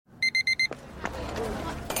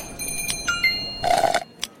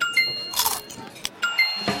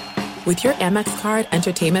With your Amex card,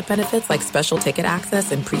 entertainment benefits like special ticket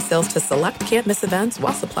access and pre-sales to select can't-miss events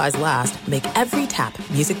while supplies last make every tap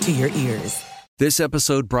music to your ears. This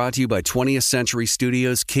episode brought to you by 20th Century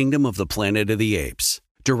Studios' Kingdom of the Planet of the Apes.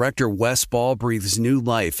 Director Wes Ball breathes new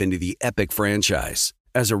life into the epic franchise.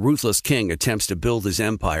 As a ruthless king attempts to build his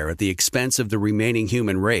empire at the expense of the remaining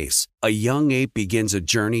human race, a young ape begins a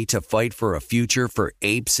journey to fight for a future for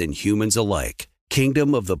apes and humans alike.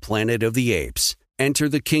 Kingdom of the Planet of the Apes. Enter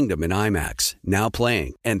the kingdom in IMAX, now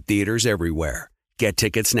playing, and theaters everywhere. Get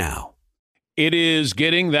tickets now. It is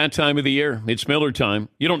getting that time of the year. It's Miller time.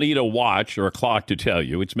 You don't need a watch or a clock to tell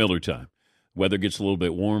you. It's Miller time. Weather gets a little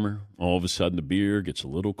bit warmer. All of a sudden, the beer gets a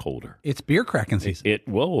little colder. It's beer cracking season.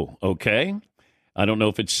 Whoa, okay. I don't know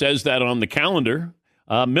if it says that on the calendar.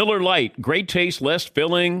 Miller Lite, great taste, less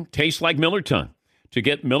filling, tastes like Miller time. To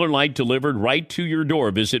get Miller Lite delivered right to your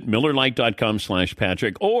door, visit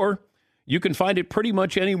MillerLite.com/Patrick, or you can find it pretty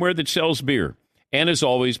much anywhere that sells beer. And as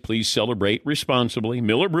always, please celebrate responsibly.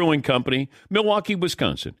 Miller Brewing Company, Milwaukee,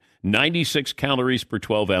 Wisconsin. 96 calories per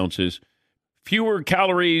 12 ounces. Fewer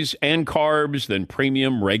calories and carbs than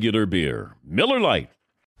premium regular beer. Miller Lite.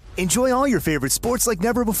 Enjoy all your favorite sports like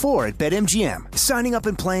never before at BetMGM. Signing up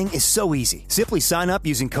and playing is so easy. Simply sign up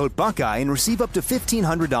using code Buckeye and receive up to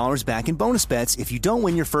 $1,500 back in bonus bets if you don't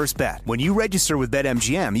win your first bet. When you register with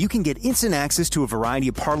BetMGM, you can get instant access to a variety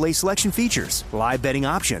of parlay selection features, live betting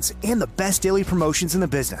options, and the best daily promotions in the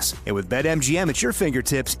business. And with BetMGM at your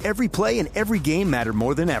fingertips, every play and every game matter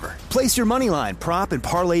more than ever. Place your moneyline, prop, and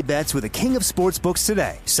parlay bets with the king of sportsbooks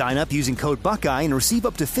today. Sign up using code Buckeye and receive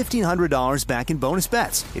up to $1,500 back in bonus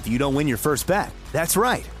bets if you don't win your first bet. That's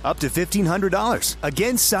right, up to $1,500.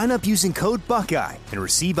 Again, sign up using code Buckeye and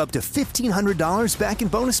receive up to $1,500 back in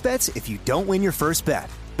bonus bets if you don't win your first bet.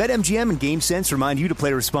 BetMGM and GameSense remind you to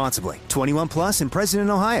play responsibly. 21 plus and present in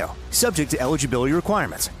Ohio. Subject to eligibility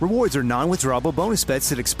requirements. Rewards are non-withdrawable bonus bets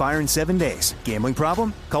that expire in 7 days. Gambling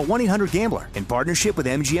problem? Call 1-800-GAMBLER in partnership with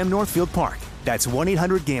MGM Northfield Park. That's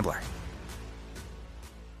 1-800-GAMBLER.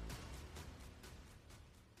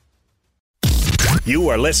 You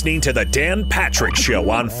are listening to the Dan Patrick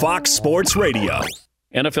Show on Fox Sports Radio.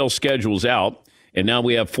 NFL schedule's out, and now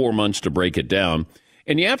we have 4 months to break it down.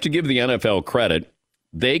 And you have to give the NFL credit.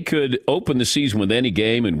 They could open the season with any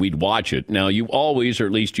game, and we'd watch it. Now, you always, or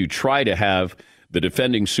at least you try to have the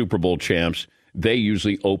defending Super Bowl champs. They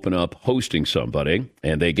usually open up hosting somebody,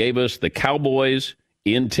 and they gave us the Cowboys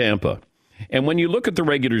in Tampa. And when you look at the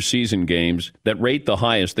regular season games that rate the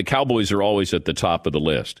highest, the Cowboys are always at the top of the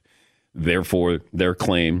list. Therefore, their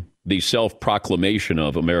claim, the self-proclamation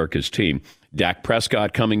of America's team. Dak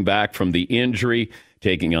Prescott coming back from the injury,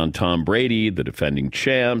 taking on Tom Brady, the defending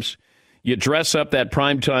champs. You dress up that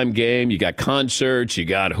primetime game. You got concerts. You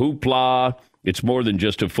got hoopla. It's more than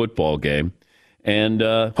just a football game. And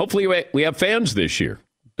hopefully we have fans this year.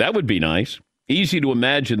 That would be nice. Easy to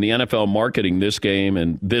imagine the NFL marketing this game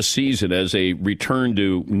and this season as a return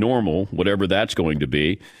to normal, whatever that's going to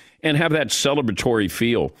be, and have that celebratory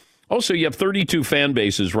feel. Also, you have 32 fan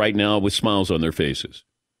bases right now with smiles on their faces.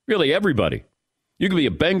 Really, everybody. You could be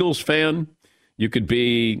a Bengals fan. You could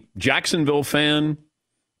be Jacksonville fan,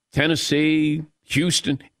 Tennessee,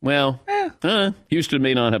 Houston. Well, Houston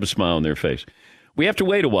may not have a smile on their face. We have to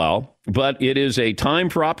wait a while, but it is a time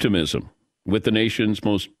for optimism with the nation's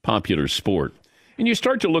most popular sport. And you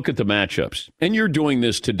start to look at the matchups. And you're doing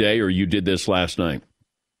this today, or you did this last night.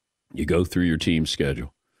 You go through your team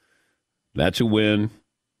schedule. That's a win.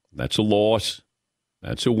 That's a loss.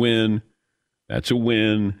 That's a win. That's a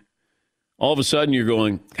win. All of a sudden you're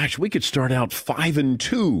going, gosh, we could start out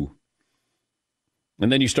 5-2.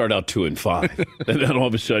 And then you start out 2-5. And then all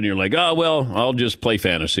of a sudden you're like, oh, well, I'll just play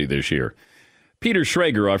fantasy this year. Peter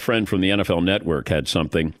Schrager, our friend from the NFL Network, had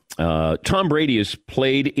something. Tom Brady has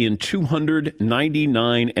played in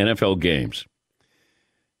 299 NFL games.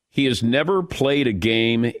 He has never played a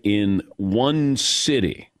game in one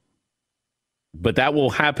city. But that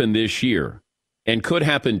will happen this year and could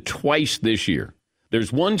happen twice this year. There's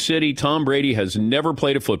one city Tom Brady has never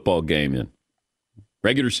played a football game in.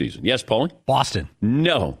 Regular season. Yes, Paulie? Boston.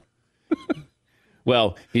 No.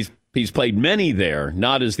 Well, he's played many there,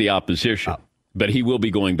 not as the opposition. But he will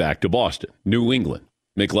be going back to Boston, New England.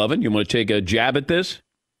 McLovin, you want to take a jab at this?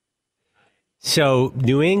 So,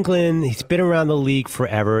 New England, he's been around the league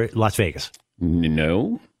forever. Las Vegas.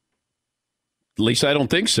 No. At least I don't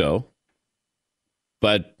think so.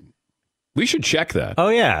 But we should check that. Oh,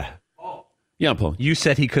 yeah. Yeah, Paul. You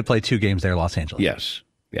said he could play 2 games there, Los Angeles. Yes.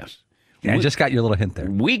 Yeah, I just got your little hint there.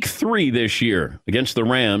 Week 3 this year against the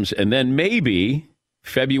Rams, and then maybe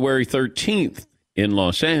February 13th in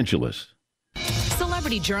Los Angeles.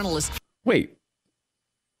 Celebrity journalist. Wait.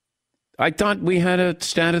 I thought we had a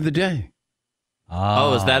stat of the day.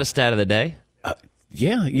 Oh, is that a stat of the day?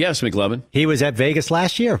 Yes, McLovin. He was at Vegas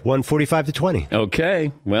last year, 145-20.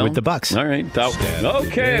 Okay, well. With the Bucks. All right.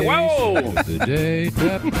 Okay, whoa. Stat of the day,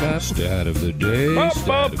 stat of the day,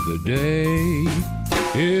 stat of the day.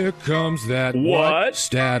 Here comes that what?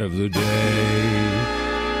 Stat of the day.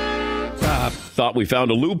 Thought we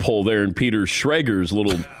found a loophole there in Peter Schrager's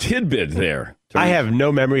little tidbit there. I have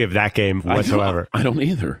no memory of that game whatsoever. I don't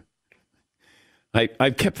either. I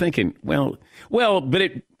kept thinking, well, but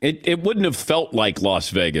it wouldn't have felt like Las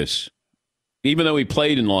Vegas. Even though he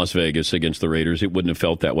played in Las Vegas against the Raiders, it wouldn't have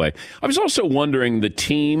felt that way. I was also wondering the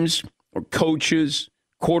teams or coaches,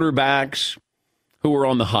 quarterbacks who are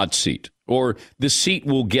on the hot seat, or the seat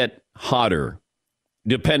will get hotter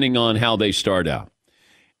depending on how they start out.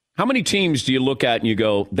 How many teams do you look at and you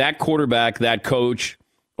go, that quarterback, that coach,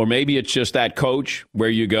 or maybe it's just that coach where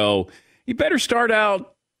you go, he better start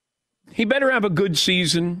out, he better have a good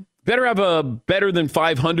season, better have a better than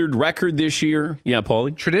 500 record this year. Yeah,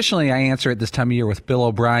 Paulie? Traditionally, I answer at this time of year with Bill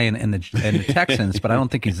O'Brien and the Texans, but I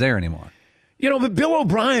don't think he's there anymore. But Bill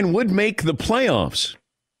O'Brien would make the playoffs.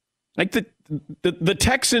 Like the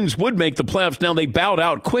Texans would make the playoffs. Now, they bowed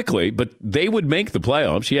out quickly, but they would make the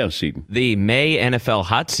playoffs. Yes, Seton. The May NFL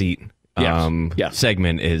hot seat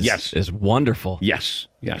segment is wonderful. Yes.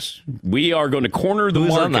 We are going to corner the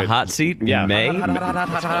market. Who's on the hot seat in May?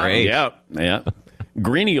 Great. Yeah.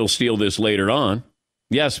 Greeny will steal this later on.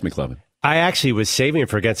 Yes, McLevin. I actually was saving it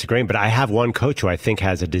for Against the Grain, but I have one coach who I think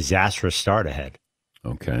has a disastrous start ahead.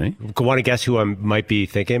 Okay. Want to guess who I might be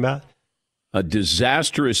thinking about? A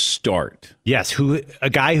disastrous start. Yes, a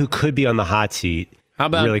guy who could be on the hot seat. How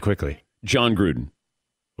about really quickly? John Gruden.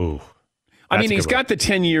 Ooh. I mean, he's got the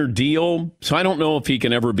 10-year deal, so I don't know if he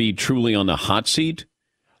can ever be truly on the hot seat.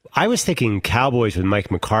 I was thinking Cowboys with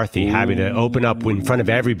Mike McCarthy having to open up in front of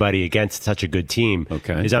everybody against such a good team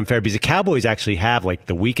is unfair because the Cowboys actually have like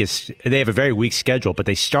they have a very weak schedule, but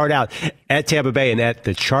they start out at Tampa Bay and at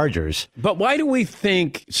the Chargers. But why do we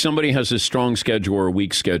think somebody has a strong schedule or a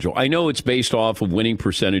weak schedule? I know it's based off of winning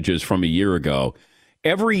percentages from a year ago.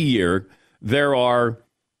 Every year there are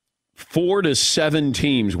 4 to 7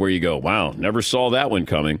 teams where you go, wow, never saw that one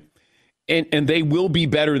coming. And they will be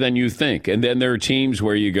better than you think. And then there are teams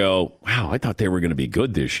where you go, wow, I thought they were going to be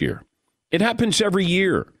good this year. It happens every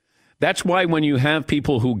year. That's why when you have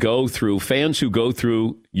people fans who go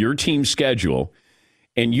through your team's schedule,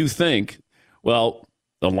 and you think, well,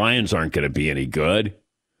 the Lions aren't going to be any good.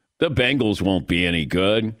 The Bengals won't be any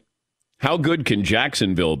good. How good can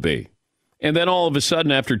Jacksonville be? And then all of a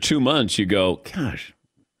sudden, after 2 months, you go, gosh,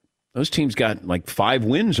 those teams got like 5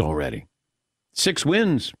 wins already. 6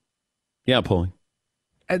 wins. Yeah, Paulie.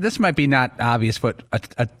 This might be not obvious, but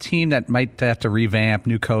a team that might have to revamp,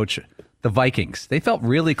 new coach, the Vikings. They felt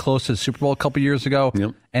really close to the Super Bowl a couple years ago,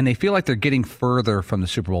 and they feel like they're getting further from the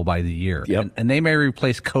Super Bowl by the year. Yep. And they may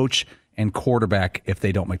replace coach and quarterback if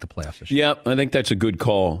they don't make the playoffs this year. Yeah, I think that's a good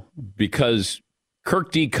call because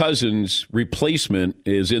Kirk D. Cousins' replacement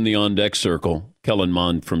is in the on-deck circle, Kellen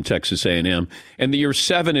Mond from Texas A&M. And you're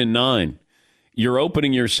 7-9. You're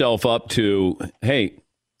opening yourself up to, hey,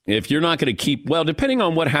 if you're not going to keep, well, depending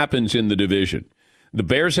on what happens in the division, the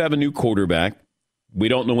Bears have a new quarterback. We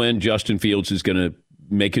don't know when Justin Fields is going to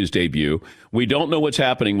make his debut. We don't know what's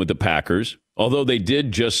happening with the Packers, although they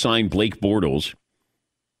did just sign Blake Bortles.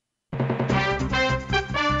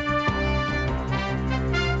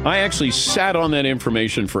 I actually sat on that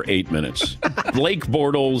information for 8 minutes. Blake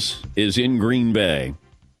Bortles is in Green Bay.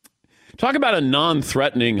 Talk about a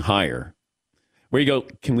non-threatening hire. Where you go,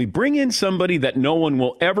 can we bring in somebody that no one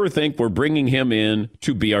will ever think we're bringing him in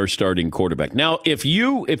to be our starting quarterback? Now, if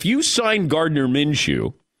you sign Gardner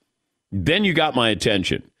Minshew, then you got my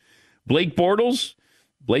attention. Blake Bortles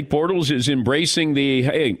is embracing the,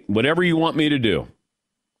 hey, whatever you want me to do.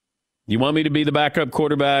 You want me to be the backup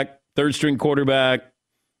quarterback, third-string quarterback,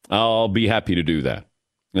 I'll be happy to do that.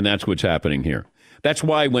 And that's what's happening here. That's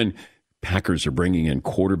why when Packers are bringing in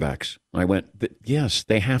quarterbacks, I went, yes,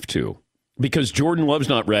 they have to. Because Jordan Love's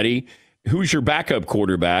not ready. Who's your backup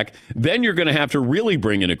quarterback? Then you're going to have to really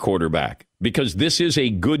bring in a quarterback because this is a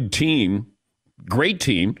good team, great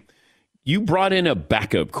team. You brought in a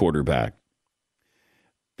backup quarterback.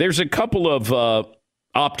 There's a couple of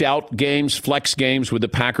opt-out games, flex games with the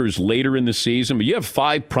Packers later in the season, but you have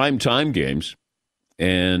 5 primetime games.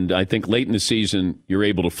 And I think late in the season, you're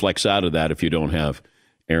able to flex out of that if you don't have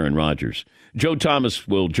Aaron Rodgers. Joe Thomas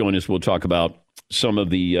will join us. We'll talk about some of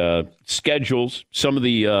the schedules, some of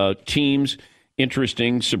the teams,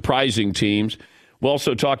 interesting, surprising teams. We'll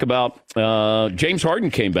also talk about James Harden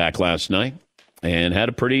came back last night. and had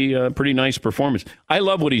a pretty nice performance. I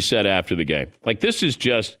love what he said after the game. Like, this is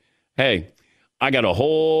just, hey, I got a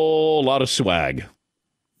whole lot of swag.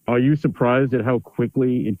 Are you surprised at how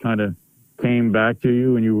quickly it kind of came back to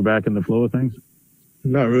you and you were back in the flow of things?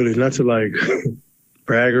 Not really. Not to like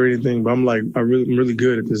brag or anything, but I'm really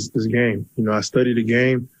good at this game. You know, I study the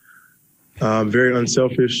game. I'm very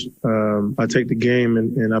unselfish. I take the game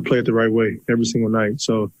and I play it the right way every single night.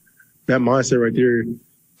 So that mindset right there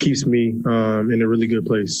keeps me in a really good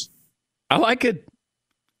place. I like it.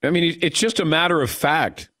 I mean, it's just a matter of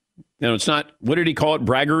fact. You know, it's not, what did he call it,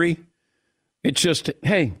 braggery? It's just,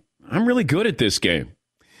 hey, I'm really good at this game.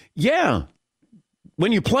 Yeah.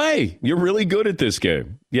 When you play, you're really good at this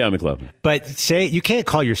game. Yeah, McLovin. But you can't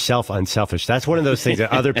call yourself unselfish. That's one of those things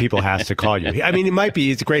that other people has to call you. I mean,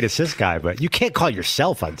 he's a great assist guy, but you can't call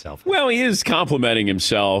yourself unselfish. Well, he is complimenting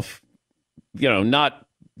himself, not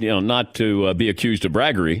to be accused of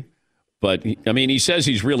braggery. But, he says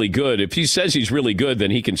he's really good. If he says he's really good, then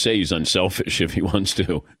he can say he's unselfish if he wants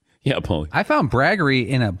to. Yeah, Paulie. I found braggery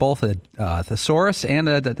in both a thesaurus and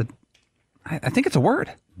I think it's a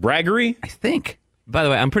word. Braggery? I think. By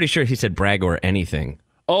the way, I'm pretty sure he said brag or anything.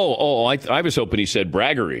 I was hoping he said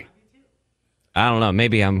braggery. I don't know.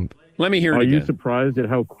 Maybe Let me hear it again. Are you surprised at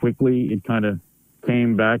how quickly it kind of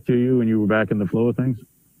came back to you and you were back in the flow of things?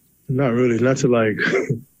 Not really. Not to like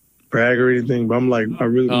brag or anything, but I'm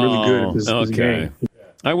really good at this game.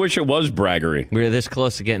 I wish it was braggery. We were this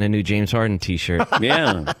close to getting a new James Harden t-shirt.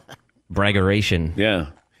 Yeah. Braggeration.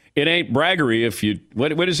 Yeah. It ain't braggery if you,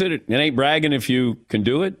 what is it? It ain't bragging if you can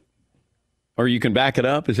do it? Or you can back it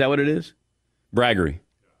up? Is that what it is? Braggery.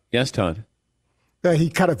 Yes, Todd? He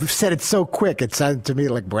kind of said it so quick, it sounded to me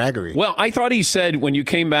like braggery. Well, I thought he said when you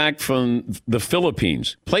came back from the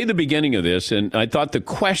Philippines, play the beginning of this, and I thought the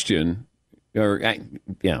question, play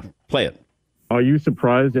it. Are you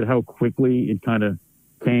surprised at how quickly it kind of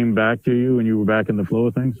came back to you and you were back in the flow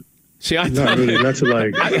of things? See, I thought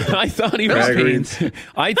I thought he was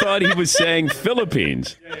I thought he was saying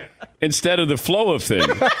Philippines instead of the flow of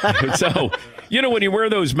things. So, when you wear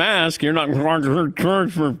those masks, you're not. It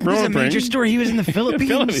was a major story. He was in the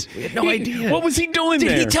Philippines. We had no idea. What was he doing there?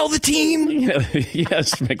 Did he tell the team?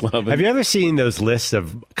 Yes, McLovin. Have you ever seen those lists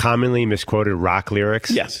of commonly misquoted rock lyrics?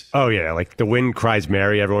 Yes. Oh yeah, like "The Wind Cries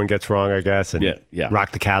Mary," everyone gets wrong, I guess, and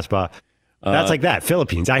 "Rock the Casbah." That's like that.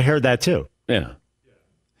 Philippines. I heard that too. Yeah.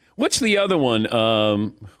 What's the other one?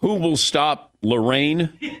 Who Will Stop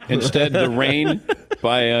Lorraine? Instead, The Rain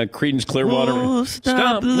by Creedence Clearwater. Who'll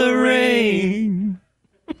stop Lorraine.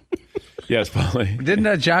 Yes, Polly.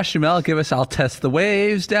 Didn't Josh Duhamel give us I'll Test the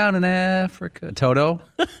Waves Down in Africa? Toto?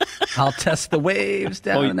 I'll Test the Waves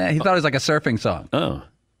Down in Africa. He thought it was like a surfing song. Oh.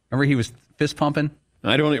 Remember he was fist pumping?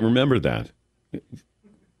 I don't remember that.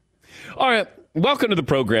 All right. Welcome to the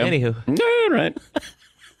program. Anywho. All right.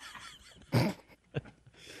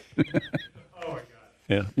 Oh my God!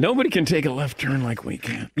 Yeah, nobody can take a left turn like we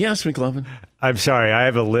can. Yes, McLovin. I'm sorry. I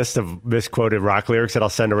have a list of misquoted rock lyrics that I'll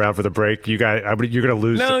send around for the break. You guys, you're going to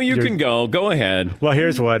lose. No, you can go. Go ahead. Well,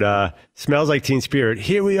 here's what smells like Teen Spirit.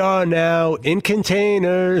 Here we are now in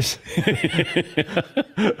containers.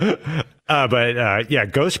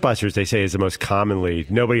 Ghostbusters, they say, is the most commonly.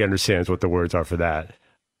 Nobody understands what the words are for that.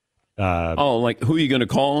 Like who are you going to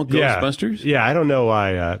call? Ghostbusters? Yeah, I don't know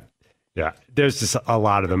why. Yeah, there's just a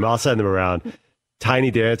lot of them. I'll send them around.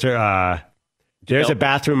 Tiny Dancer. There's a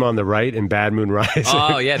bathroom on the right in Bad Moon Rising.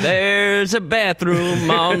 Oh, yeah, there's a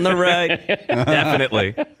bathroom on the right.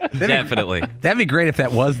 Definitely. That'd be great if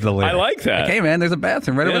that was the lyric. I like that. Like, hey, man, there's a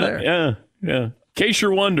bathroom right over there. Yeah. In case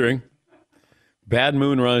you're wondering, Bad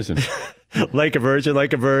Moon Rising. Like a virgin,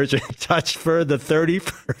 touched for the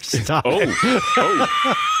 31st time.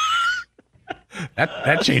 Oh.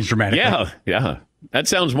 That changed dramatically. Yeah. That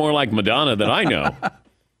sounds more like Madonna than I know.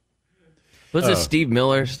 Was it Steve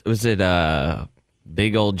Miller? Was it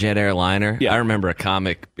Big Old Jet Airliner? Yeah. I remember a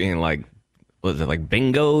comic being like, was it like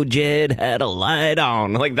Bingo Jet had a light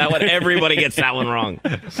on? Like that one, everybody gets that one wrong.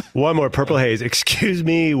 One more, Purple Haze. Excuse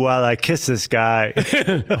me while I kiss this guy.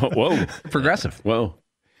 Whoa. Progressive. Whoa.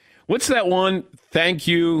 What's that one? Thank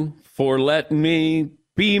you for letting me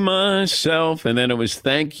be myself. And then it was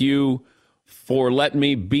thank you for letting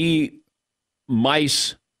me be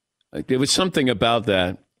mice. It was something about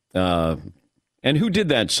that. And who did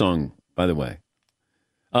that song, by the way?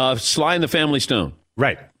 Sly and the Family Stone.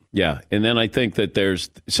 Right. Yeah. And then I think that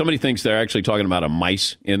somebody thinks they're actually talking about a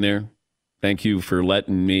mice in there. Thank you for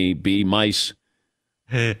letting me be mice.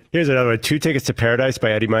 Here's another one. 2 Tickets to Paradise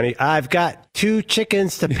by Eddie Money. I've got 2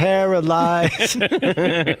 chickens to paralyze.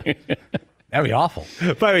 That'd be awful.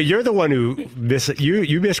 By the way, you're the one who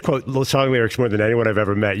you misquote song lyrics more than anyone I've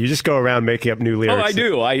ever met. You just go around making up new lyrics. Oh, I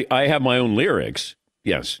do. I have my own lyrics.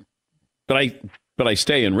 Yes, but I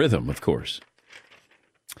stay in rhythm, of course.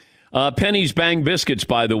 Penny's Bang Biscuits,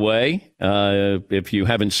 by the way. If you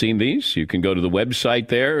haven't seen these, you can go to the website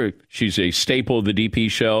there. She's a staple of the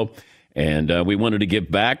DP show, and we wanted to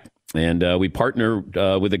give back. And we partner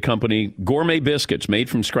with a company, Gourmet Biscuits, made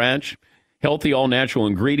from scratch. Healthy, all-natural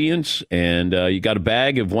ingredients, and you got a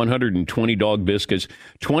bag of 120 dog biscuits.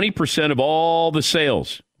 20% of all the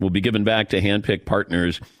sales will be given back to hand-picked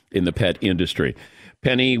partners in the pet industry.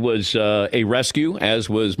 Penny was a rescue, as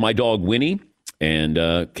was my dog, Winnie. And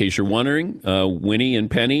in case you're wondering, Winnie and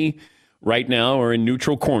Penny right now are in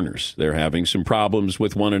neutral corners. They're having some problems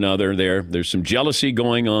with one another there. There's some jealousy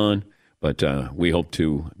going on, but we hope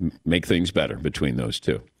to make things better between those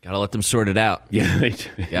two. Gotta let them sort it out. Yeah.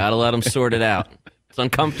 Gotta let them sort it out. It's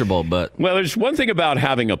uncomfortable, but... Well, there's one thing about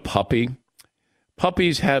having a puppy.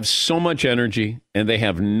 Puppies have so much energy, and they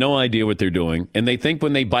have no idea what they're doing. And they think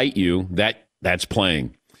when they bite you, that's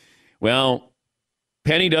playing. Well,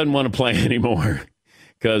 Penny doesn't want to play anymore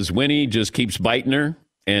because Winnie just keeps biting her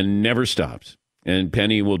and never stops. And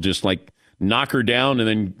Penny will just, knock her down and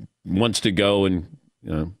then wants to go and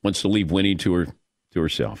wants to leave Winnie to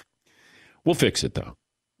herself. We'll fix it, though.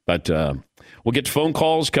 But we'll get to phone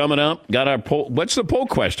calls coming up. Got our poll. What's the poll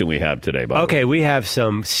question we have today, Bob? Okay, we have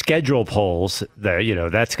some schedule polls that,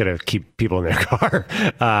 that's going to keep people in their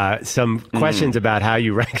car. Some questions about how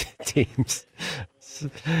you rank teams.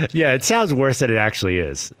 Yeah, it sounds worse than it actually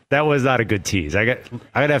is. That was not a good tease. I'm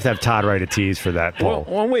gonna have to have Todd write a tease for that poll.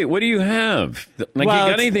 Well, wait, what do you have? You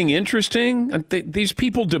got anything interesting? These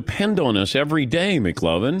people depend on us every day,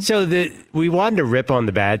 McLovin. So we wanted to rip on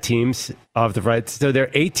the bad teams of the right. So there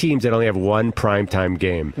are 8 teams that only have one primetime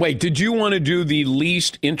game. Wait, did you want to do the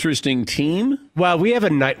least interesting team? Well,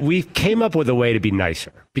 we came up with a way to be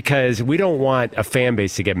nicer because we don't want a fan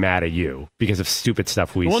base to get mad at you because of stupid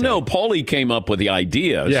stuff we say. Well, no, Paulie came up with the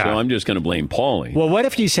idea, so I'm just going to blame Paulie. Well, what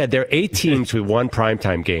if you said there are 8 teams with one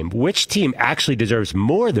primetime game? Which team actually deserves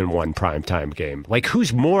more than one primetime game?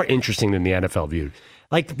 Who's more interesting than the NFL viewed?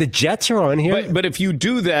 The Jets are on here. But if you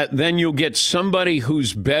do that, then you'll get somebody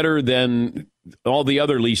who's better than all the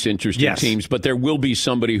other least interesting teams, but there will be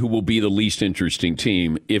somebody who will be the least interesting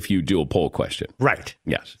team if you do a poll question. Right.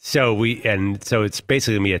 Yes. So it's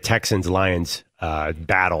basically going to be a Texans-Lions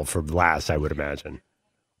battle for last, I would imagine.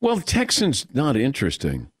 Well, Texans not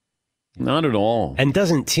interesting. Not at all. And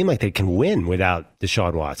doesn't seem like they can win without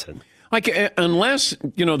Deshaun Watson. Unless,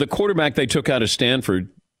 the quarterback they took out of Stanford,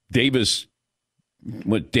 Davis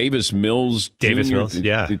Mills? Davis Jr., Mills,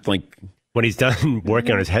 yeah. When he's done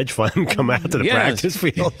working on his hedge fund, come out to the practice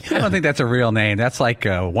field. I don't think that's a real name. That's like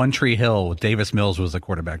One Tree Hill. Davis Mills was the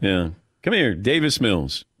quarterback. Yeah. Come here, Davis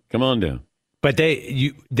Mills. Come on down. But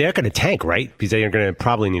they're going to tank, right? Because they're going to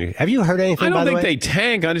probably need. Have you heard anything? I don't think they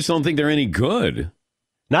tank. I just don't think they're any good.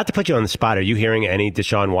 Not to put you on the spot, are you hearing any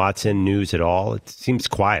Deshaun Watson news at all? It seems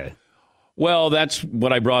quiet. Well, that's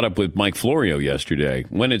what I brought up with Mike Florio yesterday.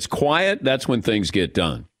 When it's quiet, that's when things get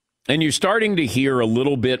done. And you're starting to hear a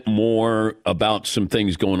little bit more about some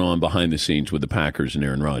things going on behind the scenes with the Packers and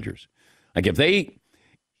Aaron Rodgers. If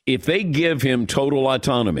they give him total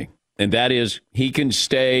autonomy, and that is he can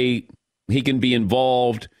stay, he can be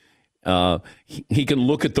involved, he can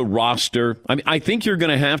look at the roster. I think you're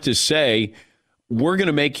going to have to say, we're going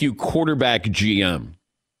to make you quarterback GM.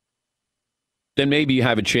 Then maybe you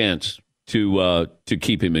have a chance to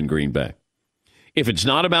keep him in Green Bay. If it's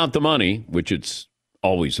not about the money, which it's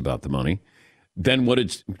always about the money, then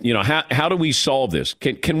how do we solve this?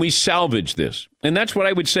 Can we salvage this? And that's what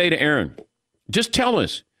I would say to Aaron. Just tell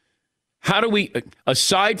us, how do we,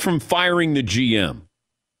 aside from firing the GM,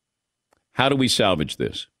 how do we salvage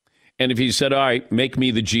this? And if he said, all right, make me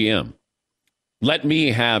the GM, let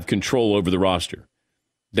me have control over the roster,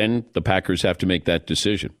 then the Packers have to make that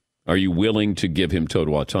decision. Are you willing to give him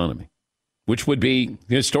total autonomy? Which would be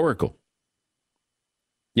historical.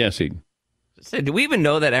 Yes, Eden. Do we even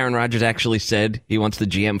know that Aaron Rodgers actually said he wants the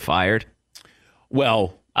GM fired?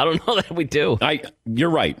 Well, I don't know that we do. You're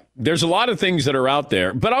right. There's a lot of things that are out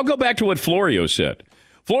there, but I'll go back to what Florio said.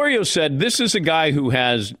 Florio said this is a guy who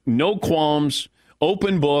has no qualms,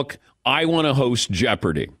 open book, I want to host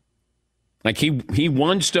Jeopardy. He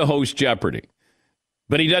wants to host Jeopardy.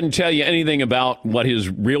 But he doesn't tell you anything about what his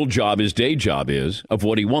real job, his day job is, of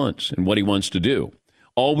what he wants and what he wants to do.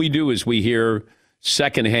 All we do is we hear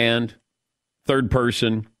secondhand, third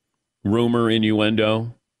person, rumor,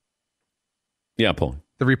 innuendo. Yeah, Paul.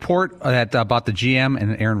 The report about the GM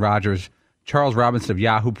and Aaron Rodgers Charles Robinson of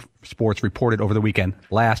Yahoo Sports reported over the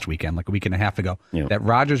last weekend, like a week and a half ago, that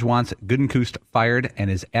Rodgers wants Gutekunst fired and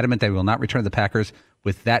is adamant that he will not return to the Packers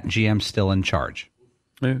with that GM still in charge.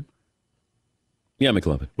 Yeah,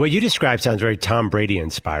 McLovin. What you described sounds very Tom Brady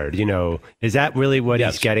inspired. Is that really what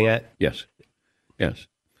he's getting at? Yes.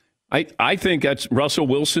 I think that's Russell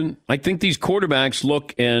Wilson. I think these quarterbacks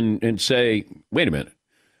look and say, wait a minute.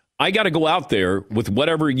 I got to go out there with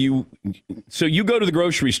whatever so you go to the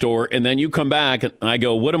grocery store and then you come back and I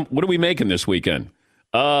go, what are we making this weekend?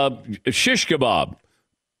 Shish kebab.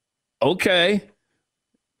 Okay.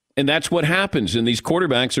 And that's what happens. And these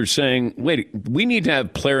quarterbacks are saying, wait, we need to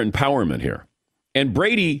have player empowerment here. And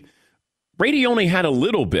Brady only had a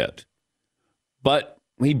little bit, but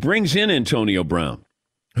he brings in Antonio Brown,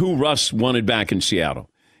 who Russ wanted back in Seattle.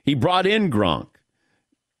 He brought in Gronk.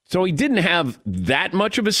 So he didn't have that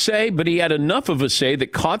much of a say, but he had enough of a say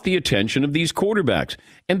that caught the attention of these quarterbacks.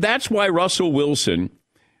 And that's why Russell Wilson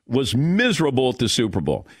was miserable at the Super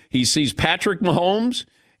Bowl. He sees Patrick Mahomes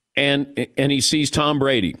and he sees Tom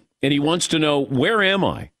Brady. And he wants to know, where am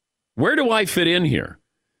I? Where do I fit in here?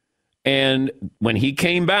 And when he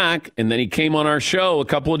came back and then he came on our show a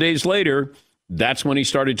couple of days later, that's when he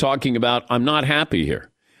started talking about, I'm not happy here.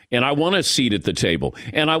 And I want a seat at the table,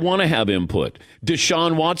 and I want to have input.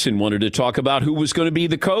 Deshaun Watson wanted to talk about who was going to be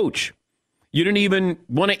the coach. You didn't even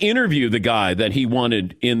want to interview the guy that he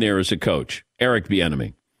wanted in there as a coach, Eric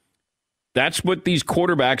Bieniemy. That's what these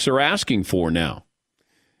quarterbacks are asking for now.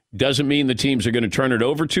 Doesn't mean the teams are going to turn it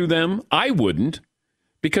over to them. I wouldn't,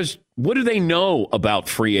 because what do they know about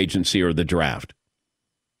free agency or the draft?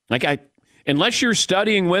 Unless you're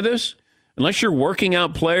studying with us, unless you're working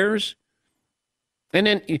out players. And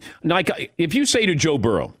then, if you say to Joe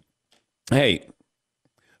Burrow, hey,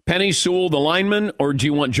 Penei Sewell, the lineman, or do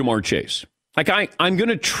you want Jamar Chase? I'm going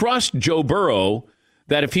to trust Joe Burrow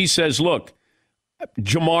that if he says, look,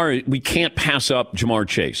 Jamar, we can't pass up Jamar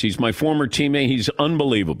Chase. He's my former teammate. He's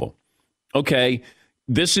unbelievable. Okay,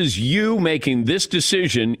 this is you making this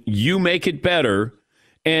decision. You make it better.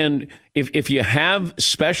 And if you have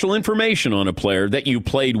special information on a player that you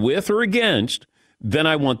played with or against, then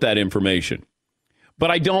I want that information. But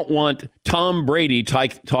I don't want Tom Brady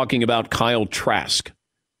talking about Kyle Trask.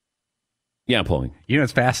 Yeah, Paulie.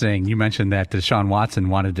 It's fascinating. You mentioned that Deshaun Watson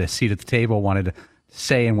wanted a seat at the table, wanted to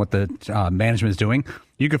say in what the management is doing.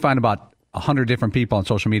 You could find about 100 different people on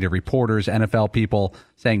social media, reporters, NFL people,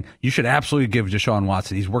 saying you should absolutely give Deshaun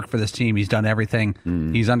Watson. He's worked for this team. He's done everything.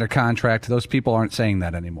 He's under contract. Those people aren't saying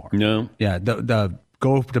that anymore. No. Yeah, the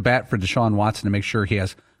go to bat for Deshaun Watson to make sure he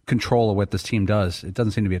has control of what this team does. It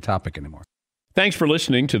doesn't seem to be a topic anymore. Thanks for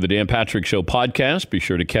listening to the Dan Patrick Show podcast. Be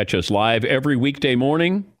sure to catch us live every weekday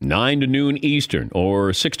morning, 9 to noon Eastern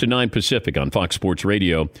or 6 to 9 Pacific on Fox Sports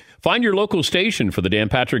Radio. Find your local station for the Dan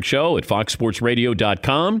Patrick Show at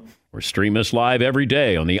foxsportsradio.com or stream us live every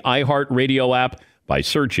day on the iHeartRadio app by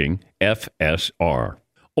searching FSR.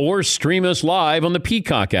 Or stream us live on the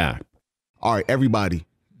Peacock app. All right, everybody,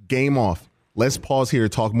 game off. Let's pause here to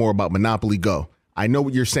talk more about Monopoly Go. I know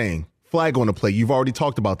what you're saying. Flag on the play. You've already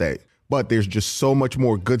talked about that. But there's just so much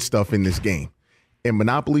more good stuff in this game. In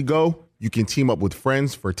Monopoly Go, you can team up with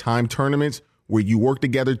friends for timed tournaments where you work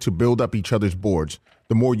together to build up each other's boards.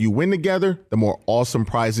 The more you win together, the more awesome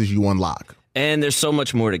prizes you unlock. And there's so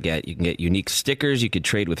much more to get. You can get unique stickers. You could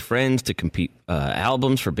trade with friends to compete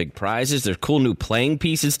albums for big prizes. There's cool new playing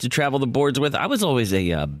pieces to travel the boards with. I was always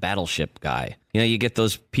a battleship guy. You get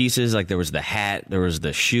those pieces, like there was the hat, there was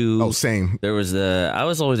the shoe. Oh, same. I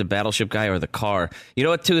was always a battleship guy, or the car. You know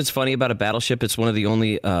what, too, is funny about a battleship? It's one of the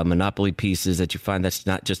only Monopoly pieces that you find that's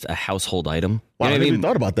not just a household item. Wow, I never even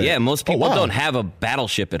thought about that. Yeah, most people don't have a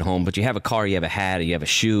battleship at home, but you have a car, you have a hat, you have a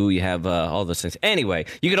shoe, you have all those things. Anyway,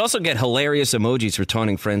 you could also get hilarious emojis for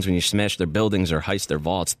taunting friends when you smash their buildings or heist their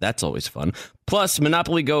vaults. That's always fun. Plus,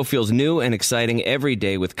 Monopoly Go feels new and exciting every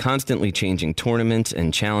day with constantly changing tournaments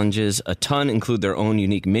and challenges. A ton include their own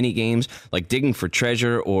unique mini games like digging for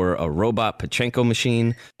treasure or a robot Pachinko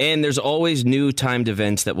machine. And there's always new timed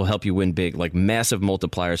events that will help you win big, like massive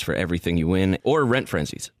multipliers for everything you win or rent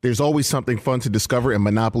frenzies. There's always something fun to discover in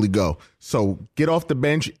Monopoly Go. So get off the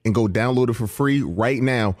bench and go download it for free right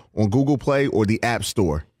now on Google Play or the App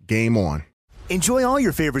Store. Game on. Enjoy all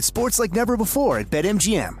your favorite sports like never before at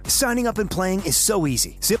BetMGM. Signing up and playing is so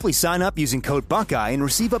easy. Simply sign up using code Buckeye and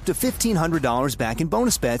receive up to $1,500 back in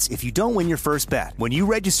bonus bets if you don't win your first bet. When you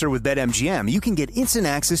register with BetMGM, you can get instant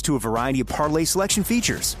access to a variety of parlay selection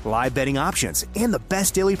features, live betting options, and the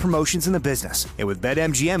best daily promotions in the business. And with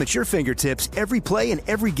BetMGM at your fingertips, every play and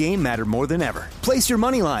every game matter more than ever. Place your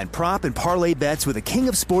moneyline, prop, and parlay bets with the king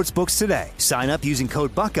of sportsbooks today. Sign up using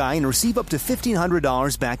code Buckeye and receive up to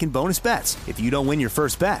 $1,500 back in bonus bets if you don't win your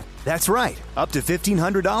first bet. That's right, up to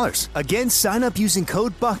 $1,500. Again, sign up using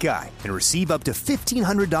code Buckeye and receive up to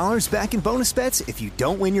 $1,500 back in bonus bets if you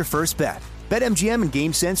don't win your first bet. BetMGM and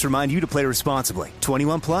GameSense remind you to play responsibly.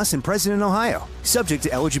 21 plus and present in Ohio. Subject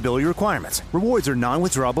to eligibility requirements. Rewards are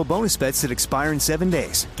non-withdrawable bonus bets that expire in 7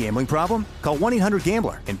 days. Gambling problem? Call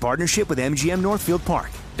 1-800-GAMBLER in partnership with MGM Northfield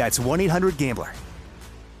Park. That's 1-800-GAMBLER.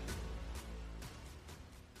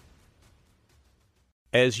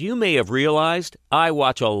 As you may have realized, I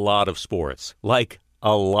watch a lot of sports. Like,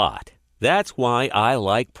 a lot. That's why I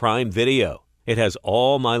like Prime Video. It has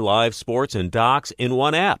all my live sports and docs in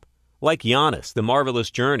one app. Like Giannis, The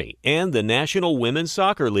Marvelous Journey, and the National Women's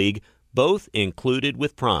Soccer League, both included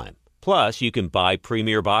with Prime. Plus, you can buy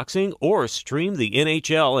Premier Boxing or stream the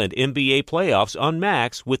NHL and NBA playoffs on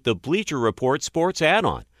Max with the Bleacher Report Sports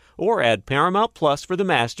add-on, or add Paramount Plus for the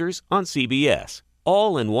Masters on CBS.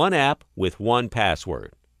 All in one app with one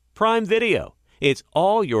password. Prime Video. It's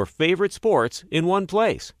all your favorite sports in one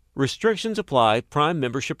place. Restrictions apply. Prime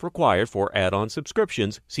membership required for add-on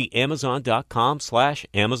subscriptions. See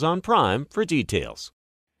Amazon.com/Amazon Prime for details.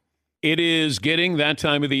 It is getting that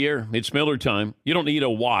time of the year. It's Miller time. You don't need a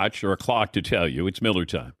watch or a clock to tell you. It's Miller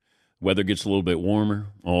time. Weather gets a little bit warmer.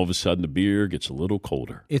 All of a sudden, the beer gets a little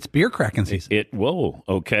colder. It's beer cracking season. Whoa,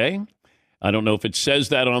 okay. I don't know if it says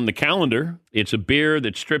that on the calendar. It's a beer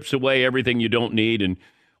that strips away everything you don't need and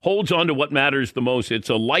holds on to what matters the most. It's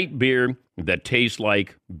a light beer that tastes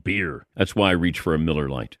like beer. That's why I reach for a Miller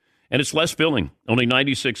Lite. And it's less filling, only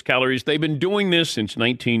 96 calories. They've been doing this since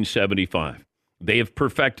 1975. They have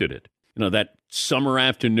perfected it. You know, that summer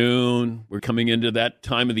afternoon, we're coming into that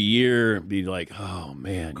time of the year, be like, oh,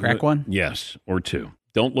 man. Crack one? Yes, or two.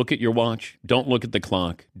 Don't look at your watch. Don't look at the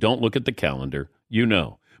clock. Don't look at the calendar. You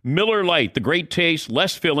know. Miller Lite, the great taste,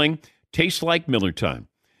 less filling, tastes like Miller time.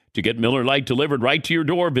 To get Miller Lite delivered right to your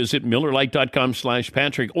door, visit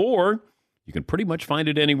MillerLite.com/Patrick, or you can pretty much find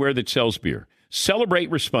it anywhere that sells beer. Celebrate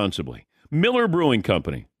responsibly. Miller Brewing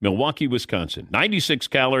Company, Milwaukee, Wisconsin. 96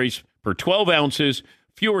 calories per 12 ounces,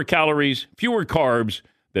 fewer calories, fewer carbs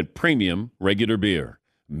than premium regular beer.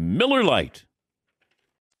 Miller Lite.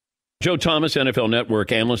 Joe Thomas, NFL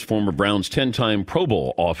Network analyst, former Browns 10-time Pro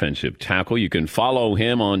Bowl offensive tackle. You can follow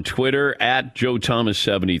him on Twitter at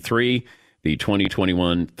JoeThomas73. The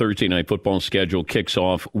 2021 Thursday Night Football schedule kicks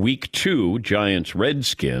off Week 2,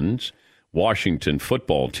 Giants-Redskins, Washington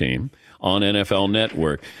football team on NFL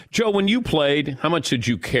Network. Joe, when you played, how much did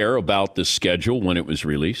you care about the schedule when it was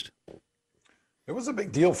released? It was a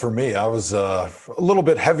big deal for me. I was a little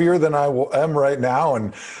bit heavier than I am right now,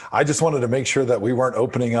 and I just wanted to make sure that we weren't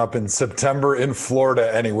opening up in September in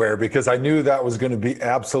Florida anywhere, because I knew that was going to be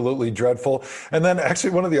absolutely dreadful. And then actually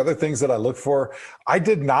one of the other things that I look for, I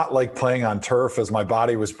did not like playing on turf as my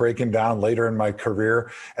body was breaking down later in my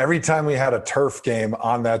career. Every time we had a turf game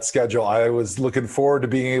on that schedule, I was looking forward to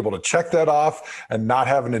being able to check that off and not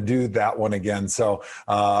having to do that one again. So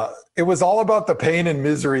it was all about the pain and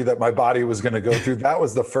misery that my body was going to go through. That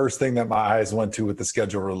was the first thing that my eyes went to with the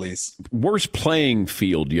schedule release. Worst playing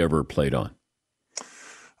field you ever played on?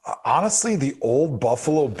 Honestly, the old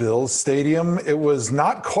Buffalo Bills stadium, it was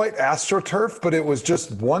not quite AstroTurf, but it was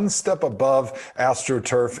just one step above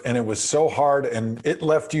AstroTurf, and it was so hard, and it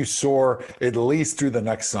left you sore at least through the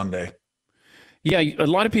next Sunday. Yeah, a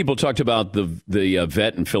lot of people talked about the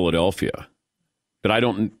vet in Philadelphia. But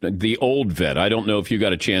the old vet, I don't know if you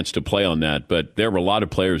got a chance to play on that, but there were a lot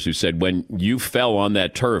of players who said when you fell on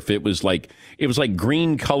that turf, it was like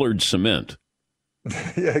green colored cement.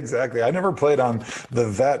 Yeah, exactly. I never played on the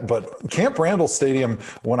vet, but Camp Randall Stadium,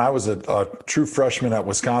 when I was a true freshman at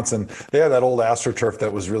Wisconsin, they had that old AstroTurf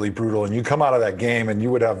that was really brutal. And you come out of that game and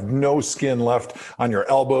you would have no skin left on your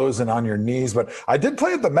elbows and on your knees. But I did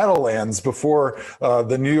play at the Meadowlands before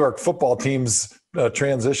the New York football teams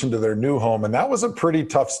transition to their new home. And that was a pretty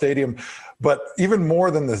tough stadium. But even more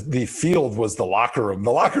than the field was the locker room.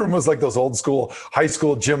 The locker room was like those old school high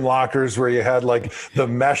school gym lockers where you had like the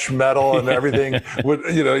mesh metal and everything.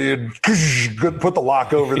 You'd put the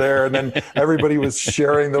lock over there, and then everybody was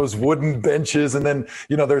sharing those wooden benches. And then,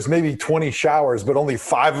 there's maybe 20 showers, but only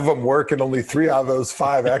 5 of them work, and only 3 out of those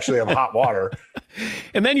 5 actually have hot water.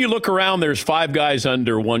 And then you look around, there's 5 guys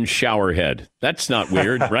under one shower head. That's not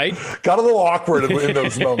weird, right? Got a little awkward in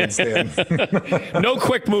those moments, Dan. No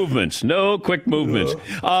quick movements.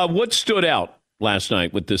 What stood out last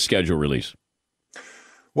night with this schedule release?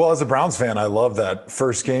 Well, as a Browns fan, I love that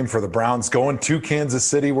first game for the Browns going to Kansas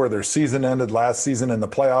City where their season ended last season in the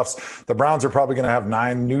playoffs. The Browns are probably going to have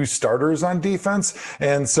 9 new starters on defense.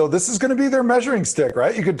 And so this is going to be their measuring stick,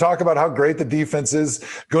 right? You could talk about how great the defense is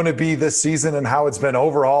going to be this season and how it's been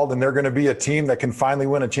overhauled and they're going to be a team that can finally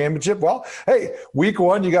win a championship. Well, hey, week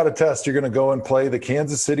 1, you got to test. You're going to go and play the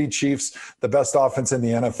Kansas City Chiefs, the best offense in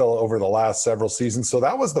the NFL over the last several seasons. So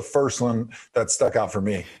that was the first one that stuck out for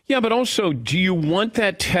me. Yeah, but also, do you want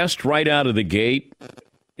that test right out of the gate?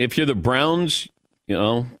 If you're the Browns,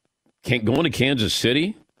 can't go into Kansas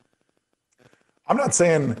City. I'm not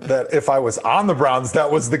saying that if I was on the Browns,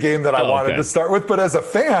 that was the game that I wanted to start with. But as a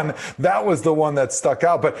fan, that was the one that stuck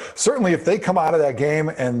out. But certainly if they come out of that game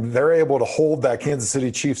and they're able to hold that Kansas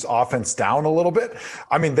City Chiefs offense down a little bit,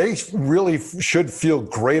 I mean, they really should feel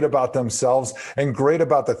great about themselves and great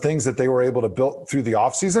about the things that they were able to build through the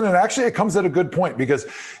offseason. And actually, it comes at a good point because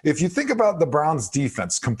if you think about the Browns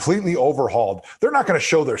defense completely overhauled, they're not going to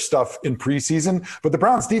show their stuff in preseason, but the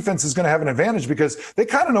Browns defense is going to have an advantage because they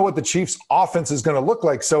kind of know what the Chiefs offense is going to look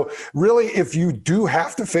like. So really, if you do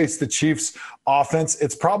have to face the Chiefs offense,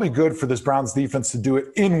 it's probably good for this Browns defense to do it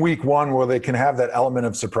in week 1 where they can have that element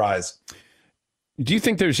of surprise. Do you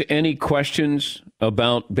think there's any questions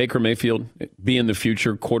about Baker Mayfield being the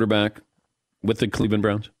future quarterback with the Cleveland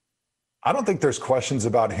Browns? I don't think there's questions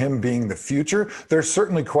about him being the future. There's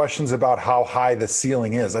certainly questions about how high the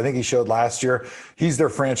ceiling is. I think he showed last year he's their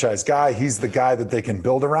franchise guy. He's the guy that they can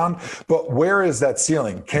build around. But where is that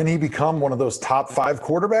ceiling? Can he become one of those top 5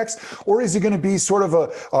 quarterbacks? Or is he going to be sort of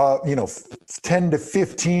a 10 to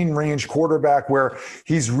 15 range quarterback where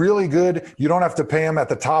he's really good? You don't have to pay him at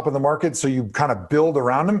the top of the market, so you kind of build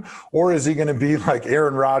around him. Or is he going to be like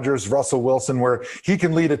Aaron Rodgers, Russell Wilson, where he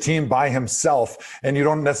can lead a team by himself and you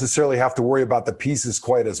don't necessarily have to worry about the pieces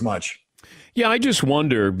quite as much? Yeah, I just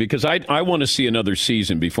wonder because I want to see another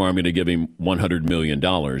season before I'm going to give him $100 million.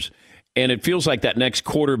 And it feels like that next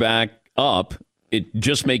quarterback up, it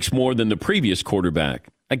just makes more than the previous quarterback.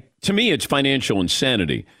 Like, to me, it's financial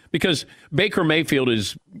insanity because Baker Mayfield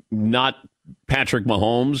is not Patrick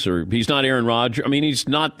Mahomes or he's not Aaron Rodgers. I mean, he's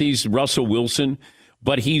not these Russell Wilson,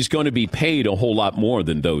 but he's going to be paid a whole lot more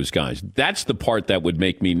than those guys. That's the part that would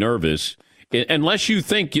make me nervous. Unless you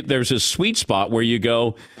think there's a sweet spot where you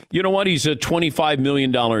go, you know what, he's a $25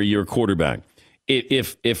 million a year quarterback.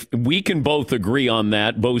 If we can both agree on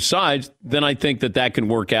that, both sides, then I think that can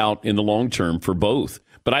work out in the long term for both.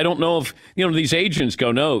 But I don't know if these agents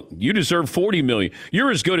go, no, you deserve $40 million.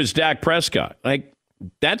 You're as good as Dak Prescott. Like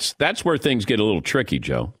that's where things get a little tricky,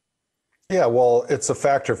 Joe. Yeah, well, it's a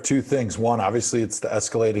factor of 2 things. One, obviously, it's the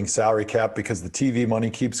escalating salary cap because the TV money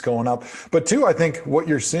keeps going up. But 2, I think what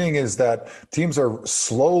you're seeing is that teams are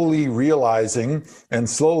slowly realizing and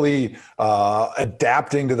slowly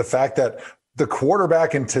adapting to the fact that the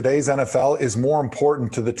quarterback in today's NFL is more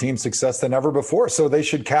important to the team's success than ever before. So they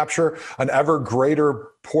should capture an ever greater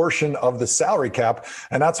portion of the salary cap.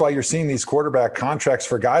 And that's why you're seeing these quarterback contracts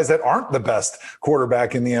for guys that aren't the best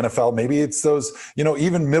quarterback in the NFL. Maybe it's those,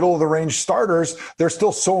 even middle of the range starters. They're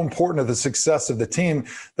still so important to the success of the team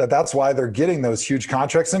that's why they're getting those huge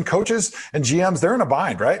contracts. And coaches and GMs, they're in a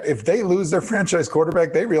bind, right? If they lose their franchise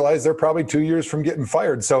quarterback, they realize they're probably 2 years from getting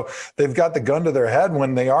fired. So they've got the gun to their head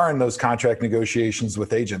when they are in those contract negotiations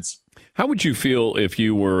with agents. How would you feel if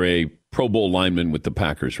you were a Pro Bowl lineman with the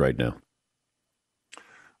Packers right now?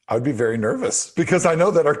 I would be very nervous because I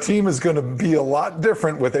know that our team is going to be a lot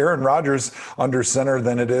different with Aaron Rodgers under center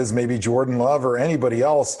than it is maybe Jordan Love or anybody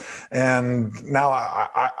else. And now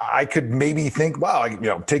I could maybe think, wow,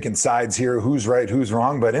 taking sides here, who's right, who's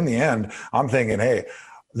wrong. But in the end, I'm thinking, hey,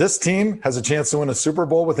 this team has a chance to win a Super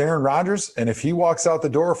Bowl with Aaron Rodgers. And if he walks out the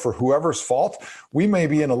door for whoever's fault, we may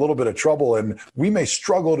be in a little bit of trouble and we may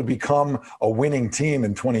struggle to become a winning team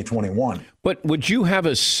in 2021. But would you have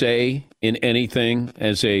a say in anything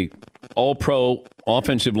as a all-pro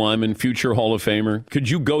offensive lineman, future Hall of Famer? Could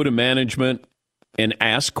you go to management and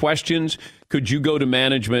ask questions? Could you go to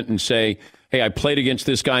management and say, hey, I played against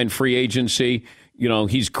this guy in free agency.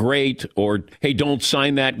 He's great, or, hey, don't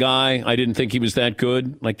sign that guy. I didn't think he was that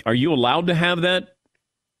good. Like, are you allowed to have that?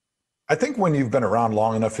 I think when you've been around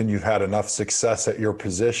long enough and you've had enough success at your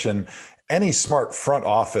position, any smart front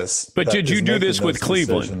office. But did you do this with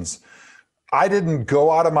Cleveland? I didn't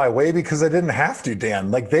go out of my way because I didn't have to,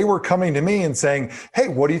 Dan. Like, they were coming to me and saying, hey,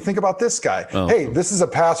 what do you think about this guy? Oh. Hey, this is a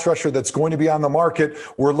pass rusher that's going to be on the market.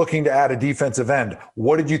 We're looking to add a defensive end.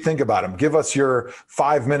 What did you think about him? Give us your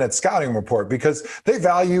 5-minute scouting report, because they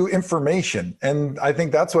value information. And I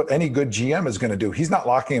think that's what any good GM is going to do. He's not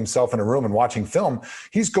locking himself in a room and watching film.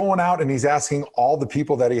 He's going out and he's asking all the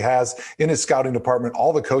people that he has in his scouting department,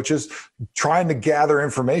 all the coaches, trying to gather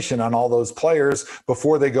information on all those players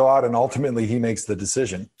before they go out and ultimately he makes the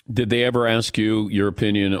decision. Did they ever ask you your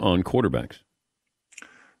opinion on quarterbacks?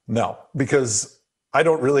 No, because I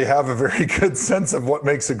don't really have a very good sense of what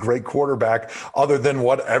makes a great quarterback other than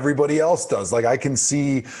what everybody else does. Like, I can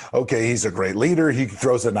see, okay, he's a great leader. He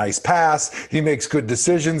throws a nice pass. He makes good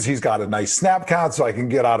decisions. He's got a nice snap count so I can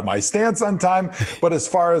get out of my stance on time. But as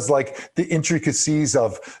far as like the intricacies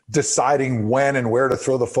of deciding when and where to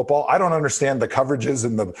throw the football, I don't understand the coverages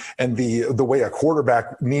and the way a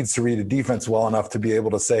quarterback needs to read a defense well enough to be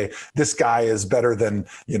able to say this guy is better than,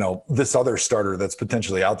 this other starter that's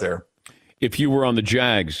potentially out there. If you were on the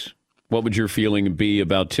Jags, what would your feeling be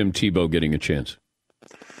about Tim Tebow getting a chance?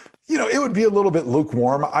 It would be a little bit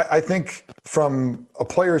lukewarm. I think from a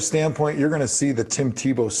player's standpoint, you're going to see the Tim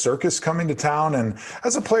Tebow circus coming to town. And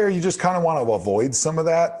as a player, you just kind of want to avoid some of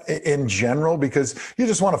that in general, because you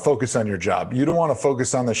just want to focus on your job. You don't want to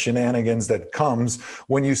focus on the shenanigans that comes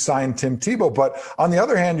when you sign Tim Tebow. But on the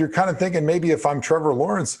other hand, you're kind of thinking, maybe if I'm Trevor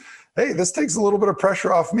Lawrence, hey, this takes a little bit of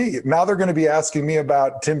pressure off me. Now they're going to be asking me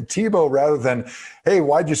about Tim Tebow rather than, hey,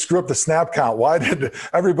 why'd you screw up the snap count? Why did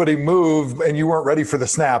everybody move and you weren't ready for the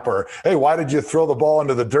snap? Or, hey, why did you throw the ball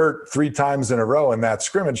into the dirt 3 times in a row in that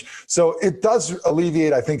scrimmage? So it does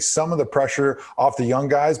alleviate, I think, some of the pressure off the young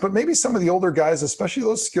guys, but maybe some of the older guys, especially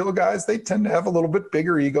those skill guys, they tend to have a little bit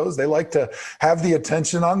bigger egos. They like to have the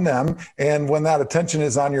attention on them. And when that attention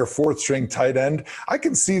is on your 4th string tight end, I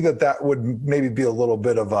can see that would maybe be a little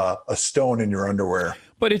bit of a stone in your underwear.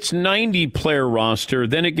 But it's 90-player roster.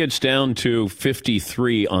 Then it gets down to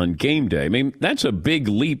 53 on game day. I mean, that's a big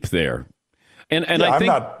leap there. And I think I'm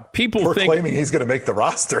not people proclaiming he's going to make the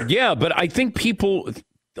roster. Yeah, but I think people,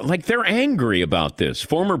 they're angry about this.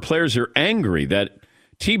 Former players are angry that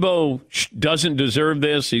Tebow doesn't deserve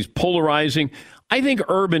this. He's polarizing. I think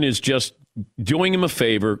Urban is just doing him a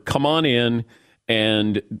favor. Come on in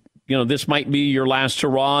and this might be your last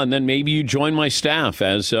hurrah, and then maybe you join my staff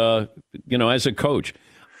as a coach.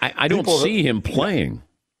 I don't see him playing.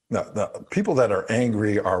 No, people that are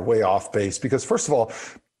angry are way off base because, first of all,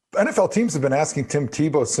 NFL teams have been asking Tim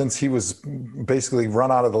Tebow since he was basically run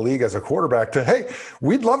out of the league as a quarterback to, hey,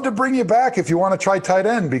 we'd love to bring you back if you want to try tight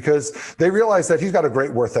end, because they realize that he's got a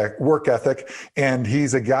great work ethic, and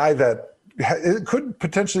he's a guy that it could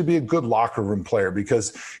potentially be a good locker room player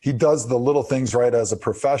because he does the little things right as a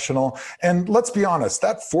professional. And let's be honest,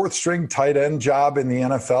 that 4th string tight end job in the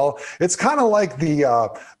NFL, it's kind of like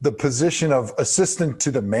the position of assistant to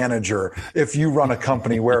the manager if you run a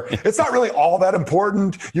company, where it's not really all that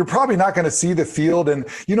important. You're probably not going to see the field. And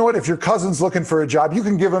you know what? If your cousin's looking for a job, you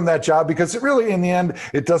can give him that job, because it really, in the end,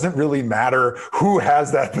 it doesn't really matter who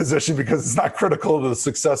has that position, because it's not critical to the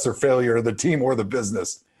success or failure of the team or the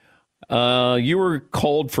business. You were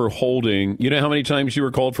called for holding. You know how many times you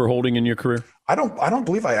were called for holding in your career? I don't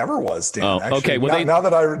believe I ever was, Dan. Oh, okay. Well, now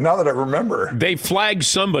that I remember, they flagged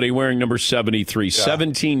somebody wearing number 73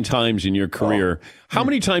 17 times in your career. How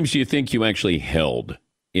many times do you think you actually held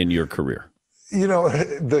in your career?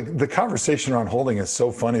 The conversation around holding is so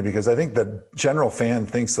funny, because I think the general fan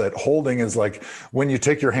thinks that holding is like when you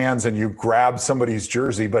take your hands and you grab somebody's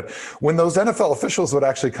jersey. But when those NFL officials would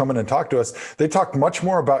actually come in and talk to us, they talked much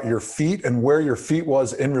more about your feet and where your feet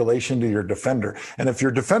was in relation to your defender. And if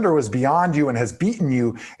your defender was beyond you and has beaten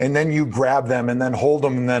you, and then you grab them and then hold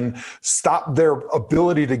them and then stop their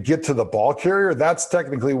ability to get to the ball carrier, that's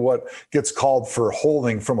technically what gets called for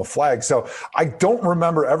holding from a flag. So I don't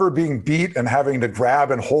remember ever being beat and having to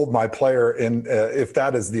grab and hold my player, in if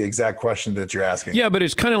that is the exact question that you're asking. Yeah, but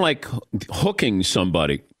it's kind of like hooking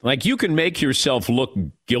somebody. Like, you can make yourself look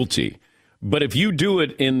guilty, but if you do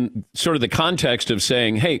it in sort of the context of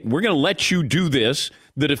saying, hey, we're going to let you do this,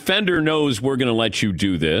 the defender knows we're going to let you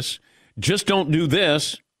do this, just don't do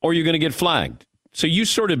this or you're going to get flagged. So you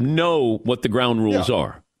sort of know what the ground rules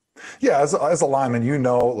are. Yeah, as a lineman,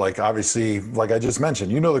 obviously, like I just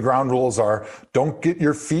mentioned, the ground rules are don't get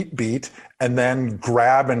your feet beat and then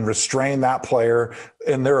grab and restrain that player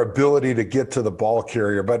and their ability to get to the ball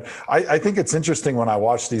carrier. But I think it's interesting when I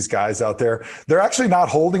watch these guys out there, they're actually not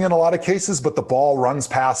holding in a lot of cases, but the ball runs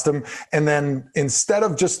past them. And then instead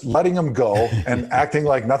of just letting them go and acting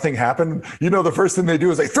like nothing happened, the first thing they do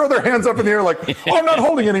is they throw their hands up in the air like, oh, I'm not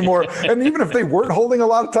holding anymore. And even if they weren't holding, a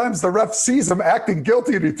lot of times the ref sees them acting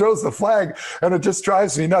guilty and he throws the flag, and it just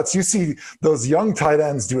drives me nuts. You see those young tight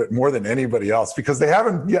ends do it more than anybody else because they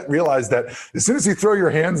haven't yet realized that as soon as you throw your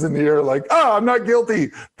hands in the air like, oh, I'm not guilty,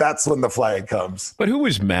 that's when the flag comes. But who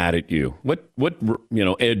was mad at you? What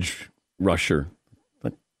edge rusher?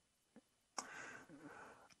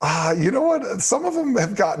 You know what? Some of them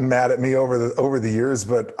have gotten mad at me over the years,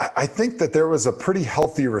 but I think that there was a pretty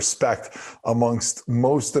healthy respect amongst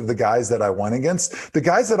most of the guys that I went against. The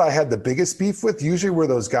guys that I had the biggest beef with usually were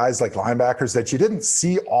those guys like linebackers that you didn't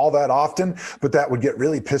see all that often, but that would get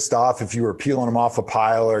really pissed off if you were peeling them off a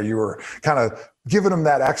pile or you were kind of giving them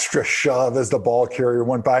that extra shove as the ball carrier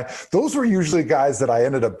went by. Those were usually guys that I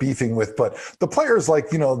ended up beefing with. But the players like,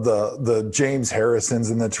 the James Harrisons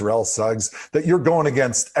and the Terrell Suggs that you're going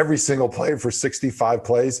against every single play for 65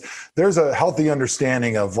 plays, there's a healthy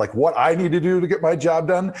understanding of like what I need to do to get my job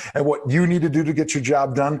done and what you need to do to get your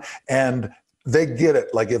job done. And they get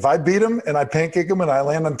it. Like if I beat them and I pancake them and I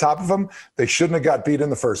land on top of them, they shouldn't have got beat in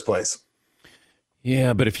the first place.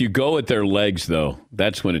 Yeah, but if you go at their legs, though,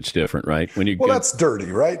 that's when it's different, right? That's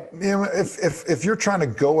dirty, right? If you're trying to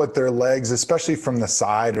go at their legs, especially from the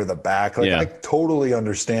side or the back, I totally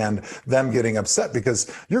understand them getting upset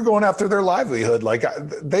because you're going after their livelihood. Like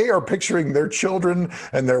they are picturing their children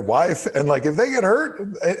and their wife, and like if they get hurt,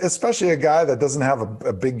 especially a guy that doesn't have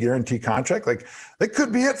a big guarantee contract, like that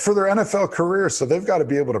could be it for their NFL career. So they've got to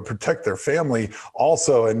be able to protect their family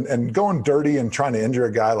also, and going dirty and trying to injure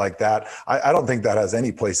a guy like that, I don't think that has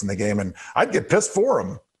any place in the game, and I'd get pissed for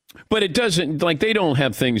him. But it doesn't, like they don't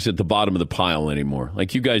have things at the bottom of the pile anymore.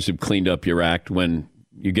 Like you guys have cleaned up your act when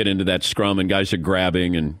you get into that scrum and guys are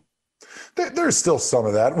grabbing and. There's still some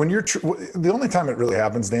of that. When you're the only time it really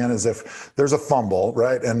happens, Dan, is if there's a fumble,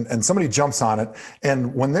 right, and somebody jumps on it,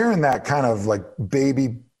 and when they're in that kind of like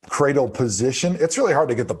baby cradle position, it's really hard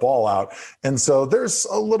to get the ball out. And so there's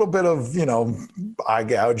a little bit of, eye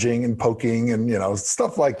gouging and poking and,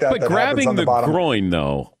 stuff like that. But that grabbing on the bottom. Groin,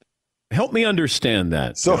 though, help me understand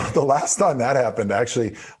that. So the last time that happened, actually,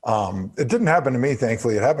 it didn't happen to me,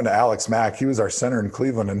 thankfully. It happened to Alex Mack. He was our center in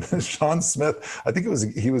Cleveland. And Sean Smith, I think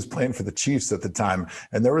he was playing for the Chiefs at the time.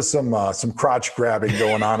 And there was some crotch grabbing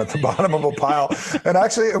going on at the bottom of a pile. And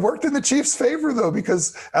actually, it worked in the Chiefs' favor, though,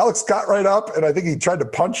 because Alex got right up. And I think he tried to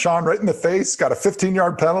punch Sean right in the face, got a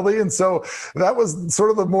 15-yard penalty. And so that was sort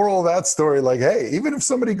of the moral of that story. Like, hey, even if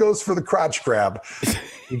somebody goes for the crotch grab,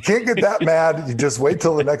 you can't get that mad. You just wait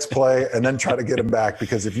till the next play and then try to get him back.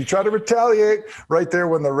 Because if you try to retaliate right there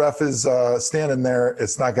when the ref is standing there,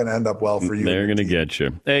 it's not going to end up well for you. They're going to get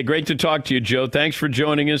you. Hey, great to talk to you, Joe. Thanks for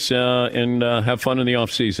joining us and have fun in the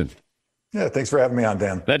offseason. Yeah, thanks for having me on,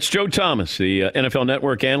 Dan. That's Joe Thomas, the NFL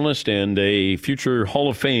Network analyst and a future Hall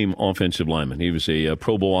of Fame offensive lineman. He was a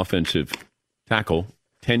Pro Bowl offensive tackle,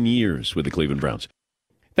 10 years with the Cleveland Browns.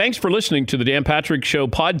 Thanks for listening to the Dan Patrick Show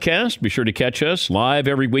podcast. Be sure to catch us live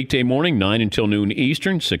every weekday morning, 9 until noon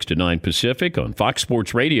Eastern, 6 to 9 Pacific on Fox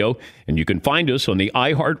Sports Radio. And you can find us on the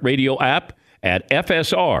iHeartRadio app at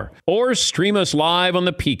FSR or stream us live on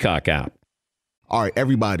the Peacock app. All right,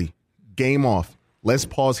 everybody, game off. Let's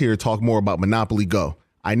pause here to talk more about Monopoly Go.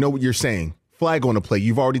 I know what you're saying. Flag on the play.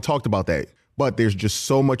 You've already talked about that. But there's just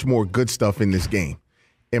so much more good stuff in this game.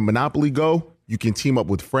 In Monopoly Go, you can team up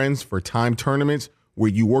with friends for timed tournaments where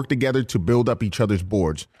you work together to build up each other's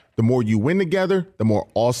boards. The more you win together, the more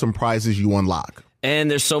awesome prizes you unlock. And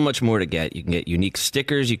there's so much more to get. You can get unique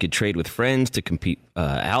stickers. You could trade with friends to compete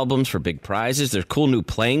albums for big prizes. There's cool new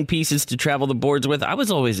playing pieces to travel the boards with. I was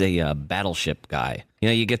always a battleship guy.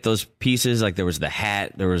 You get those pieces, like there was the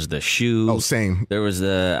hat, there was the shoe. Oh, same.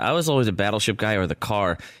 I was always a battleship guy, or the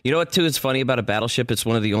car. You know what, too, is funny about a battleship? It's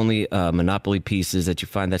one of the only Monopoly pieces that you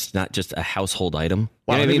find that's not just a household item.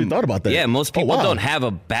 Wow, I never thought about that. Yeah, most people don't have a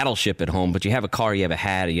battleship at home, but you have a car, you have a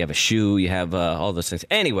hat, you have a shoe, you have all those things.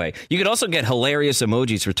 Anyway, you could also get hilarious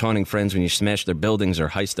emojis for taunting friends when you smash their buildings or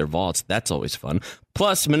heist their vaults. That's always fun.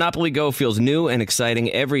 Plus, Monopoly Go feels new and exciting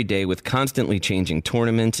every day with constantly changing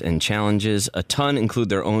tournaments and challenges. A ton include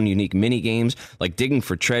their own unique mini games like digging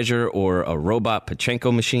for treasure or a robot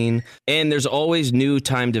Pachinko machine. And there's always new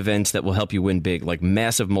timed events that will help you win big, like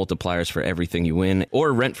massive multipliers for everything you win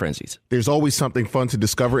or rent frenzies. There's always something fun to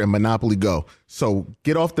discover in Monopoly Go. So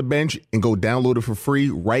get off the bench and go download it for free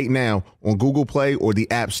right now on Google Play or the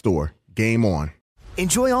App Store. Game on.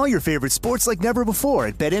 Enjoy all your favorite sports like never before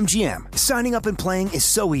at BetMGM. Signing up and playing is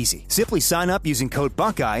so easy. Simply sign up using code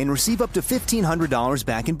Buckeye and receive up to $1,500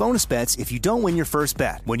 back in bonus bets if you don't win your first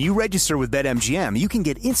bet. When you register with BetMGM, you can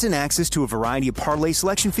get instant access to a variety of parlay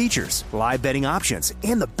selection features, live betting options,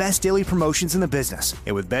 and the best daily promotions in the business.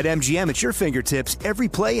 And with BetMGM at your fingertips, every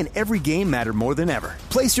play and every game matter more than ever.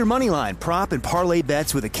 Place your moneyline, prop, and parlay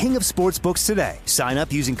bets with the king of sportsbooks today. Sign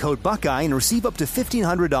up using code Buckeye and receive up to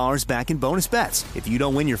 $1,500 back in bonus bets if you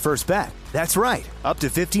don't win your first bet. That's right, up to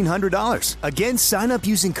 $1,500. Again, sign up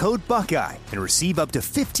using code Buckeye and receive up to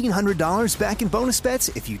 $1,500 back in bonus bets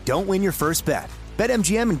if you don't win your first bet.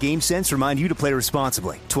 BetMGM and GameSense remind you to play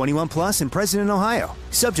responsibly. 21 plus and present in Ohio.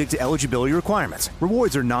 Subject to eligibility requirements.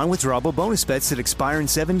 Rewards are non-withdrawable bonus bets that expire in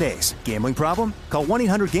 7 days. Gambling problem? Call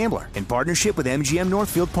 1-800-GAMBLER in partnership with MGM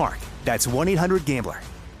Northfield Park. That's 1-800-GAMBLER.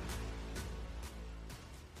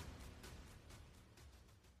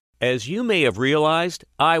 As you may have realized,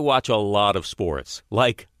 I watch a lot of sports.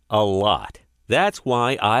 Like, a lot. That's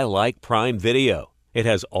why I like Prime Video. It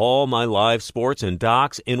has all my live sports and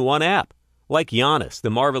docs in one app. Like Giannis,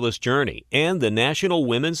 The Marvelous Journey, and the National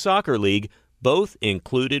Women's Soccer League, both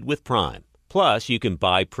included with Prime. Plus, you can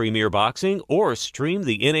buy Premier Boxing or stream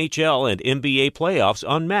the NHL and NBA playoffs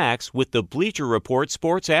on Max with the Bleacher Report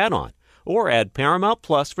Sports add-on, or add Paramount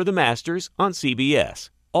Plus for the Masters on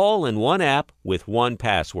CBS. All in one app with one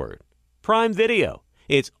password. Prime Video.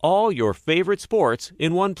 It's all your favorite sports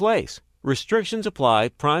in one place. Restrictions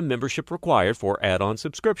apply. Prime membership required for add-on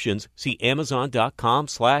subscriptions. See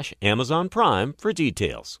Amazon.com/Amazon Prime for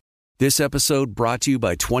details. This episode brought to you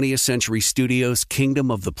by 20th Century Studios' Kingdom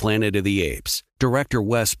of the Planet of the Apes. Director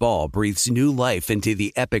Wes Ball breathes new life into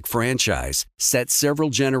the epic franchise, set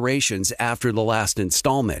several generations after the last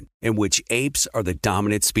installment, in which apes are the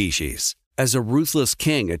dominant species. As a ruthless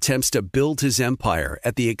king attempts to build his empire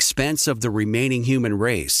at the expense of the remaining human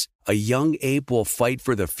race, a young ape will fight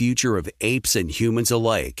for the future of apes and humans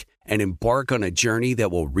alike and embark on a journey that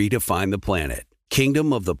will redefine the planet.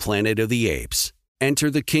 Kingdom of the Planet of the Apes. Enter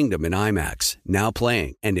the kingdom in IMAX, now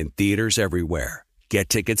playing and in theaters everywhere. Get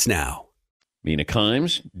tickets now. Mina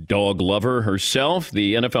Kimes, dog lover herself,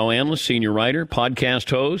 the NFL analyst, senior writer,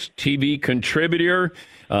 podcast host, TV contributor.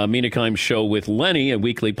 Mina Kimes' show with Lenny, a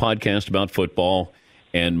weekly podcast about football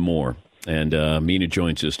and more. And Mina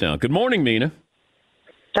joins us now. Good morning, Mina.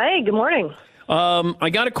 Hey, good morning.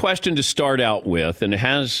 I got a question to start out with, and it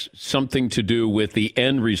has something to do with the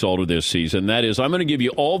end result of this season. That is, I'm going to give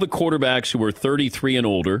you all the quarterbacks who are 33 and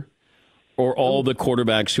older, or all the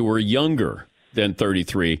quarterbacks who are younger than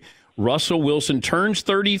 33. Russell Wilson turns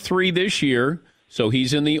 33 this year, so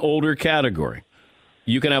he's in the older category.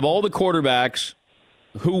 You can have all the quarterbacks.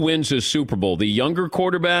 Who wins the Super Bowl? The younger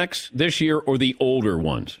quarterbacks this year or the older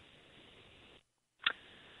ones?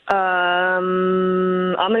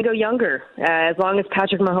 I'm going to go younger. As long as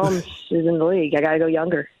Patrick Mahomes is in the league, I got to go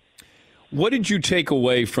younger. What did you take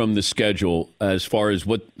away from the schedule as far as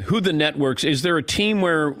who the networks? Is there a team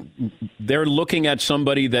where they're looking at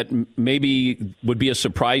somebody that maybe would be a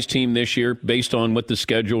surprise team this year based on what the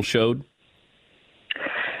schedule showed?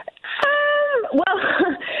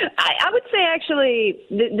 I would say, actually,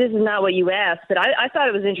 this is not what you asked, but I thought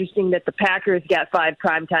it was interesting that the Packers got 5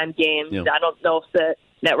 primetime games. Yeah. I don't know if the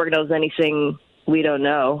network knows anything we don't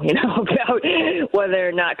know, about whether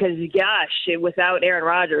or not, because, gosh, without Aaron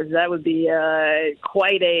Rodgers, that would be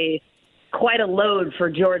quite a load for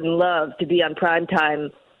Jordan Love to be on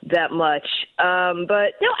primetime that much.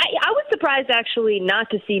 But, no, I was surprised, actually, not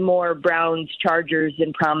to see more Browns-Chargers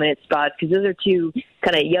in prominent spots, because those are two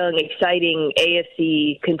kind of young, exciting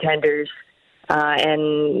AFC contenders.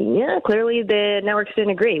 And, yeah, clearly the networks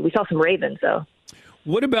didn't agree. We saw some Ravens, though.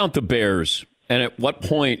 What about the Bears? And at what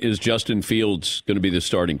point is Justin Fields going to be the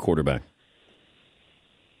starting quarterback?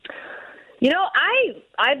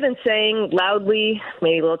 I've been saying loudly,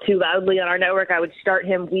 maybe a little too loudly on our network, I would start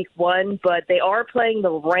him week 1, but they are playing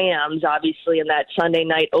the Rams, obviously, in that Sunday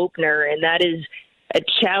night opener, and that is a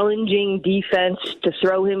challenging defense to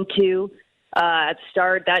throw him to at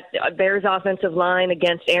start. That Bears offensive line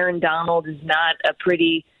against Aaron Donald is not a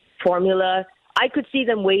pretty formula. I could see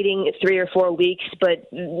them waiting 3 or 4 weeks, but,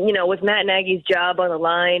 with Matt Nagy's job on the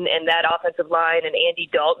line and that offensive line and Andy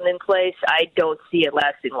Dalton in place, I don't see it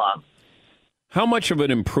lasting long. How much of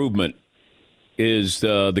an improvement is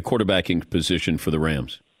the quarterbacking position for the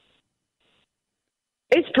Rams?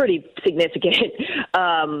 It's pretty significant.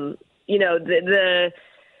 The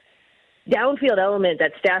downfield element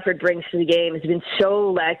that Stafford brings to the game has been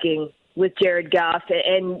so lacking with Jared Goff.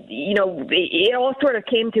 And, it all sort of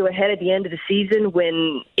came to a head at the end of the season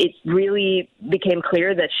when it really became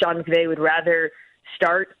clear that Sean McVay would rather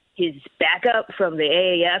start his backup from the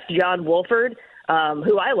AAF, John Wolford,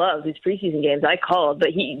 who I love, his preseason games I called, but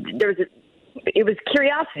it was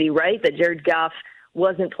curiosity, right, that Jared Goff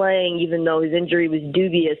wasn't playing even though his injury was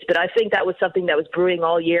dubious. But I think that was something that was brewing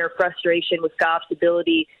all year, frustration with Goff's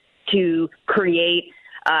ability to create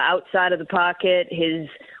outside of the pocket, his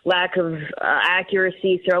lack of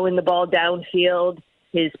accuracy throwing the ball downfield,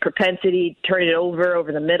 his propensity to turn it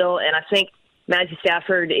over the middle. And I think Matthew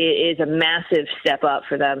Stafford is a massive step up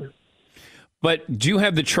for them. But do you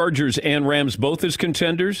have the Chargers and Rams both as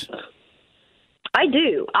contenders? I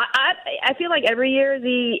do. I feel like every year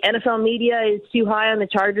the NFL media is too high on the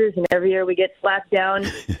Chargers, and every year we get slapped down.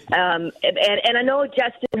 And I know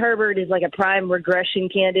Justin Herbert is like a prime regression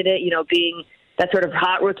candidate, being that sort of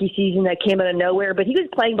hot rookie season that came out of nowhere, but he was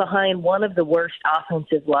playing behind one of the worst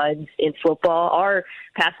offensive lines in football. Our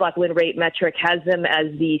pass block win rate metric has them as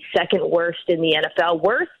the second worst in the NFL,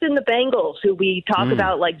 worse than the Bengals, who we talk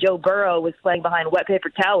about like Joe Burrow was playing behind wet paper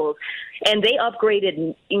towels. And they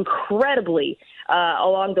upgraded incredibly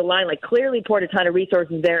along the line, like clearly poured a ton of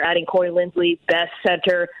resources there, adding Corey Linsley, best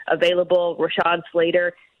center available, Rashawn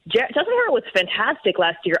Slater. Justin Herbert was fantastic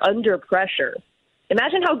last year under pressure.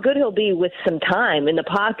 Imagine how good he'll be with some time in the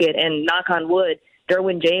pocket and, knock on wood,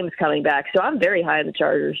 Derwin James coming back. So I'm very high on the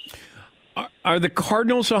Chargers. Are the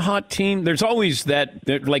Cardinals a hot team? There's always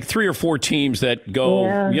like 3 or 4 teams that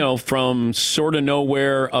go, from sort of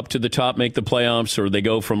nowhere up to the top, make the playoffs, or they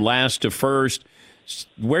go from last to first.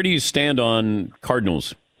 Where do you stand on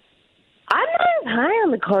Cardinals? I'm not as high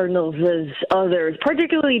on the Cardinals as others,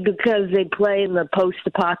 particularly because they play in the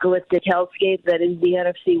post-apocalyptic hellscape that is the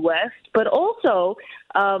NFC West. But also,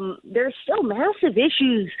 there's still massive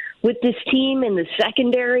issues with this team in the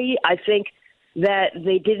secondary. I think that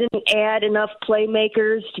they didn't add enough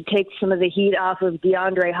playmakers to take some of the heat off of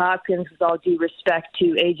DeAndre Hopkins, with all due respect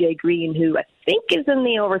to A.J. Green, who I think is in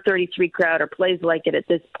the over 33 crowd or plays like it at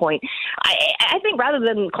this point. I think rather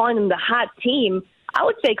than calling them the hot team, I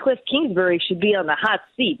would say Cliff Kingsbury should be on the hot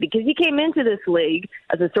seat because he came into this league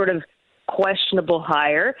as a sort of questionable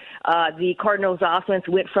hire. The Cardinals offense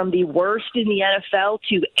went from the worst in the NFL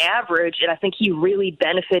to average, and I think he really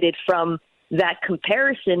benefited from that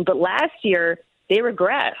comparison. But last year, they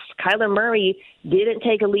regressed. Kyler Murray didn't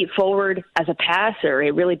take a leap forward as a passer.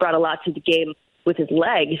 It really brought a lot to the game with his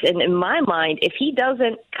legs. And in my mind, if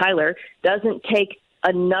Kyler doesn't take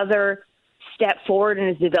another step forward in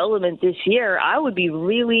his development this year, I would be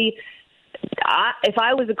if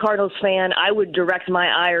I was a Cardinals fan, I would direct my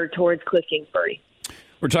ire towards Cliff Kingsbury.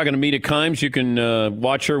 We're talking to Mita Kimes. You can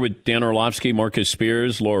watch her with Dan Orlovsky, Marcus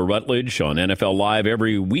Spears, Laura Rutledge on NFL Live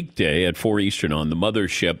every weekday at 4 Eastern on the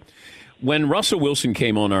Mothership. When Russell Wilson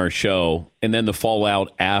came on our show, and then the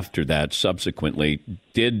fallout after that subsequently,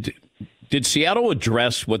 did Seattle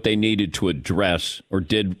address what they needed to address, or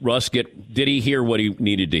did he hear what he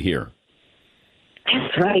needed to hear?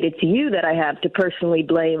 That's right. It's you that I have to personally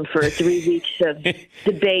blame for 3 weeks of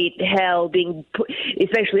debate, hell, being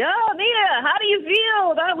especially, Mia, how do you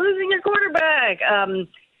feel about losing your quarterback?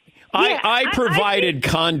 I provided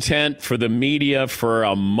content for the media for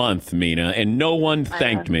a month, Mina, and no one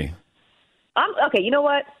thanked me. Okay, you know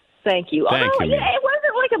what? Thank you. Thank you. It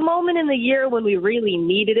wasn't like a moment in the year when we really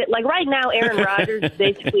needed it. Like right now, Aaron Rodgers is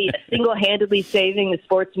basically single-handedly saving the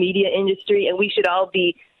sports media industry, and we should all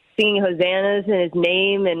be singing hosannas in his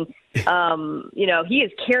name. And, he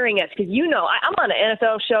is carrying us because, I'm on an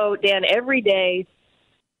NFL show, Dan, every day,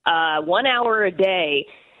 1 hour a day.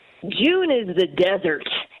 June is the desert,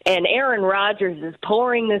 and Aaron Rodgers is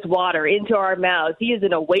pouring this water into our mouths. He is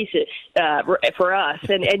an oasis for us.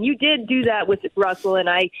 And you did do that with Russell, and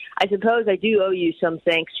I suppose I do owe you some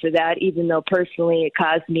thanks for that, even though personally it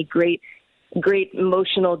caused me great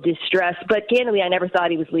emotional distress. But candidly, I never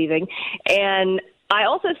thought he was leaving. And I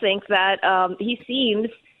also think that he seems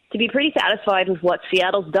to be pretty satisfied with what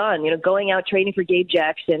Seattle's done, going out trading for Gabe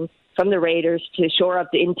Jackson from the Raiders to shore up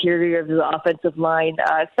the interior of the offensive line,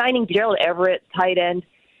 signing Gerald Everett, tight end,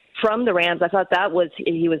 from the Rams. I thought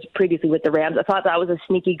he was previously with the Rams. I thought that was a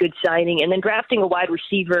sneaky good signing. And then drafting a wide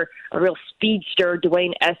receiver, a real speedster,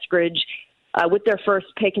 Dwayne Eskridge, with their first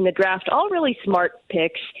pick in the draft, all really smart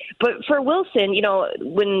picks. But for Wilson,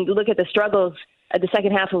 when you look at the struggles at the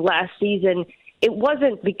second half of last season, it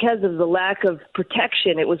wasn't because of the lack of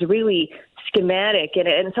protection. It was really schematic,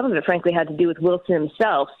 and some of it, frankly, had to do with Wilson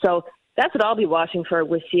himself. So that's what I'll be watching for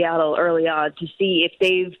with Seattle early on, to see if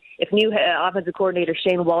new offensive coordinator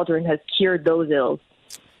Shane Waldron has cured those ills.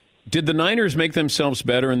 Did the Niners make themselves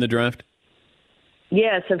better in the draft?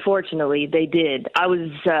 Yes, unfortunately, they did. I was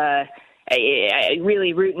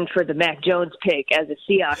really rooting for the Mac Jones pick as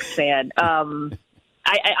a Seahawks fan. I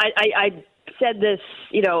said this,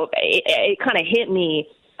 it kind of hit me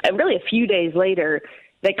really a few days later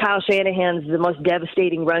that Kyle Shanahan's the most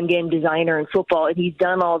devastating run game designer in football, and he's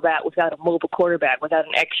done all that without a mobile quarterback, without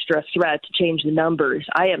an extra threat to change the numbers.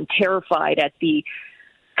 I am terrified at the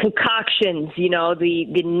concoctions,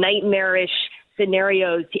 the nightmarish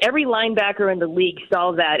scenarios. Every linebacker in the league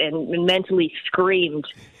saw that and mentally screamed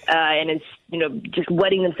and is, just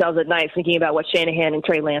wetting themselves at night thinking about what Shanahan and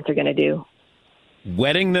Trey Lance are going to do.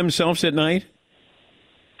 Wetting themselves at night?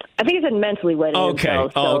 I think it said mentally wetting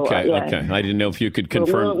themselves. Okay. I didn't know if you could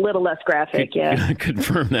confirm. A little less graphic,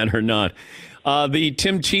 confirm that or not. The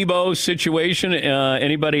Tim Tebow situation,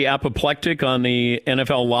 anybody apoplectic on the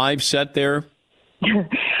NFL Live set there? I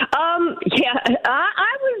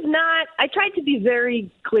was not. I tried to be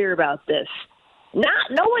very clear about this. No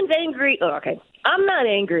one's angry. Oh, okay. I'm not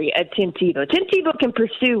angry at Tim Tebow. Tim Tebow can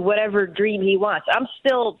pursue whatever dream he wants. I'm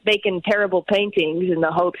still making terrible paintings in the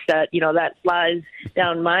hopes that, that flies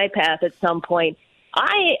down my path at some point.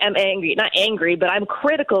 I am angry, not angry, but I'm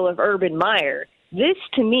critical of Urban Meyer. This,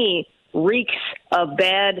 to me, reeks of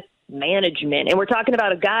bad management. And we're talking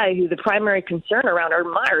about a guy who the primary concern around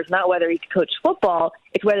Urban Meyer is not whether he can coach football,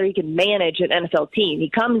 it's whether he can manage an NFL team. He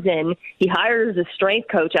comes in, he hires a strength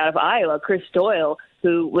coach out of Iowa, Chris Doyle,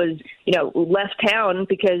 who was, left town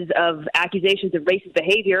because of accusations of racist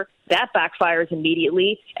behavior. That backfires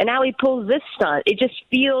immediately. And now he pulls this stunt. It just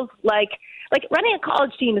feels like running a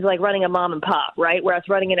college team is like running a mom and pop, right? Whereas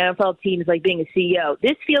running an NFL team is like being a CEO.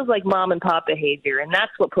 This feels like mom and pop behavior, and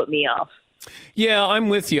that's what put me off. Yeah, I'm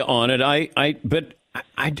with you on it. But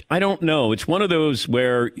I don't know. It's one of those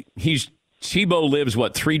where Tebow lives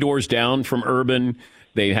 3 doors down from Urban.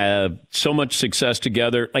 They have so much success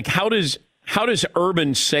together. Like, how does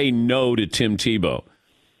Urban say no to Tim Tebow?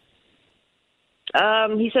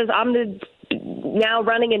 He says, I'm now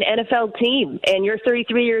running an NFL team, and you're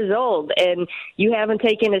 33 years old, and you haven't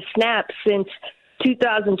taken a snap since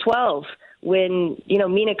 2012 when,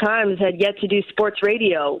 Mina Kimes had yet to do sports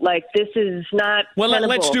radio. Like, this is not tenable.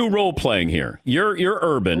 Let's do role-playing here. You're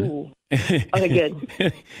Urban. Okay, good.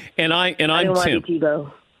 and I'm Tim. I don't want to be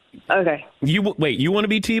Tebow. Okay. You want to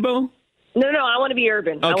be Tebow? No, I want to be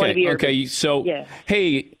Urban. Okay, I want to be Urban. Okay, so, yeah.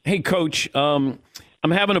 Hey, Coach, I'm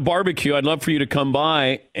having a barbecue. I'd love for you to come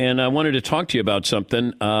by, and I wanted to talk to you about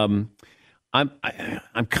something. I'm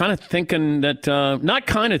kind of thinking that, not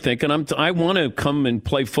kind of thinking, I want to come and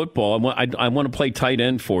play football. I want to play tight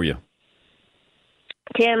end for you.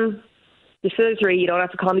 Tim, you're 33. You don't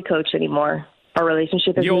have to call me coach anymore. Our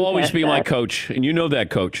relationship is. You'll always be my coach, and you know that,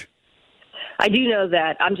 Coach. I do know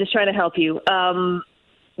that. I'm just trying to help you.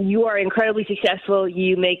 You are incredibly successful.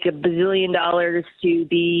 You make $1 bazillion to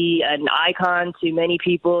be an icon to many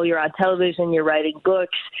people. You're on television. You're writing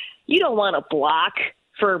books. You don't want to block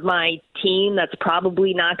for my team that's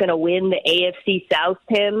probably not going to win the AFC South,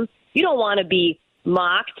 Tim. You don't want to be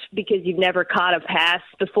mocked because you've never caught a pass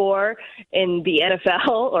before in the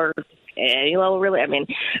NFL or any level, really. I mean,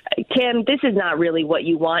 Tim, this is not really what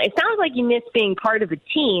you want. It sounds like you miss being part of a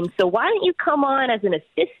team, so why don't you come on as an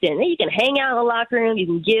assistant? Then you can hang out in the locker room. You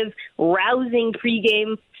can give rousing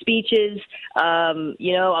pregame speeches. I'll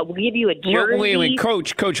give you a jersey. Wait,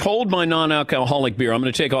 Coach, hold my non-alcoholic beer. I'm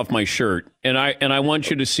going to take off my shirt, and I want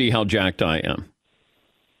you to see how jacked I am.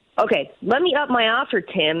 Okay, let me up my offer,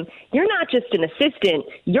 Tim. You're not just an assistant.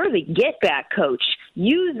 You're the get-back coach.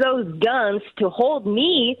 Use those guns to hold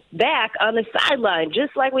me back on the sideline,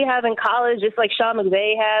 just like we have in college, just like Sean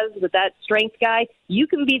McVay has with that strength guy. You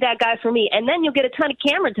can be that guy for me, and then you'll get a ton of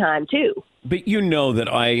camera time, too. But you know that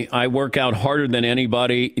I work out harder than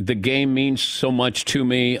anybody. The game means so much to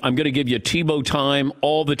me. I'm going to give you Tebow time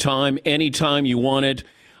all the time, anytime you want it.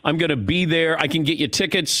 I'm going to be there. I can get you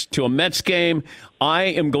tickets to a Mets game. I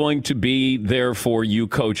am going to be there for you,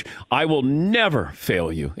 Coach. I will never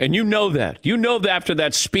fail you. And you know that. You know that after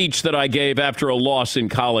that speech that I gave after a loss in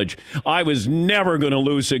college, I was never going to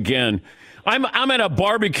lose again. I'm at a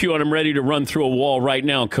barbecue and I'm ready to run through a wall right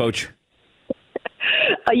now, Coach.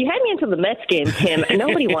 You had me until the Mets game, Tim.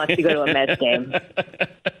 Nobody wants to go to a Mets game.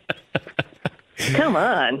 Come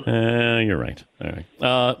on. You're right. All right.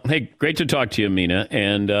 Hey, great to talk to you, Mina,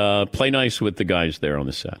 and play nice with the guys there on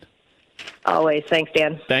the set. Always. Thanks,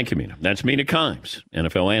 Dan. Thank you, Mina. That's Mina Kimes,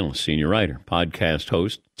 NFL analyst, senior writer, podcast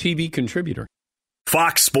host, TV contributor.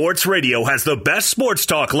 Fox Sports Radio has the best sports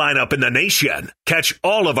talk lineup in the nation. Catch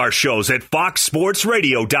all of our shows at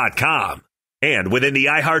foxsportsradio.com. And within the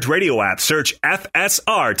iHeartRadio app, search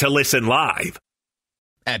FSR to listen live.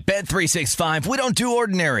 At Bet365, we don't do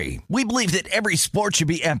ordinary. We believe that every sport should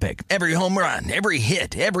be epic. Every home run, every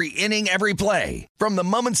hit, every inning, every play. From the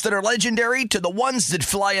moments that are legendary to the ones that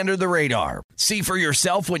fly under the radar. See for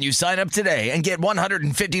yourself when you sign up today and get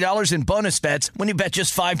 $150 in bonus bets when you bet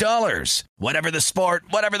just $5. Whatever the sport,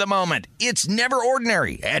 whatever the moment, it's never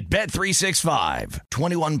ordinary at Bet365.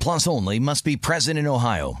 21 plus only. Must be present in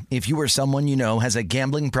Ohio. If you or someone you know has a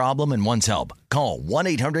gambling problem and wants help, call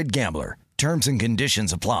 1-800-GAMBLER. Terms and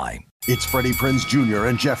conditions apply. It's Freddie Prinze Jr.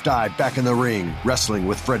 and Jeff Dye back in the ring. Wrestling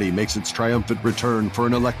with Freddie makes its triumphant return for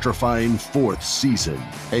an electrifying 4th season.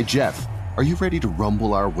 Hey, Jeff, are you ready to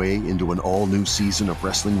rumble our way into an all-new season of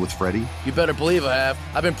Wrestling with Freddie? You better believe I have.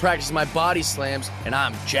 I've been practicing my body slams, and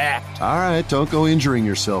I'm jacked. All right, don't go injuring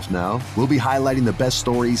yourself now. We'll be highlighting the best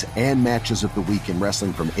stories and matches of the week in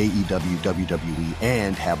wrestling from AEW, WWE,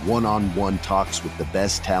 and have one-on-one talks with the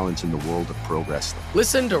best talents in the world of pro wrestling.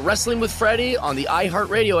 Listen to Wrestling with Freddie on the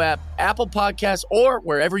iHeartRadio app, Apple Podcasts, or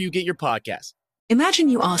wherever you get your podcasts. Imagine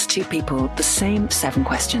you ask two people the same 7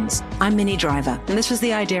 questions. I'm Minnie Driver, and this was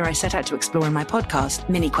the idea I set out to explore in my podcast,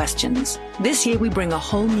 Mini Questions. This year, we bring a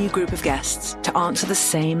whole new group of guests to answer the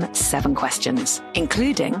same 7 questions,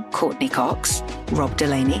 including Courtney Cox, Rob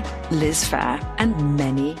Delaney, Liz Phair, and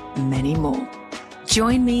many, many more.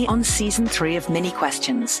 Join me on Season 3 of Mini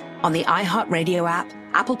Questions on the iHeartRadio app,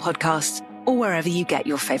 Apple Podcasts, or wherever you get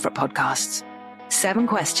your favorite podcasts. 7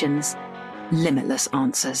 questions, limitless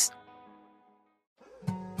answers.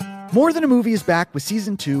 More Than a Movie is back with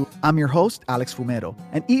Season 2. I'm your host, Alex Fumero,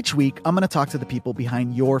 and each week I'm going to talk to the people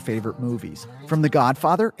behind your favorite movies. From The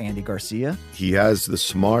Godfather, Andy Garcia. He has the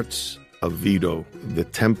smarts of Vito, the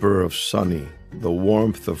temper of Sonny, the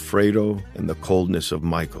warmth of Fredo, and the coldness of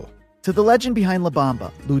Michael. To the legend behind La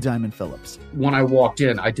Bamba, Lou Diamond Phillips. When I walked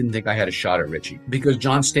in, I didn't think I had a shot at Richie because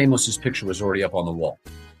John Stamos' picture was already up on the wall.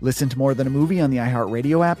 Listen to More Than a Movie on the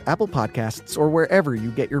iHeartRadio app, Apple Podcasts, or wherever you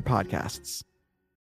get your podcasts.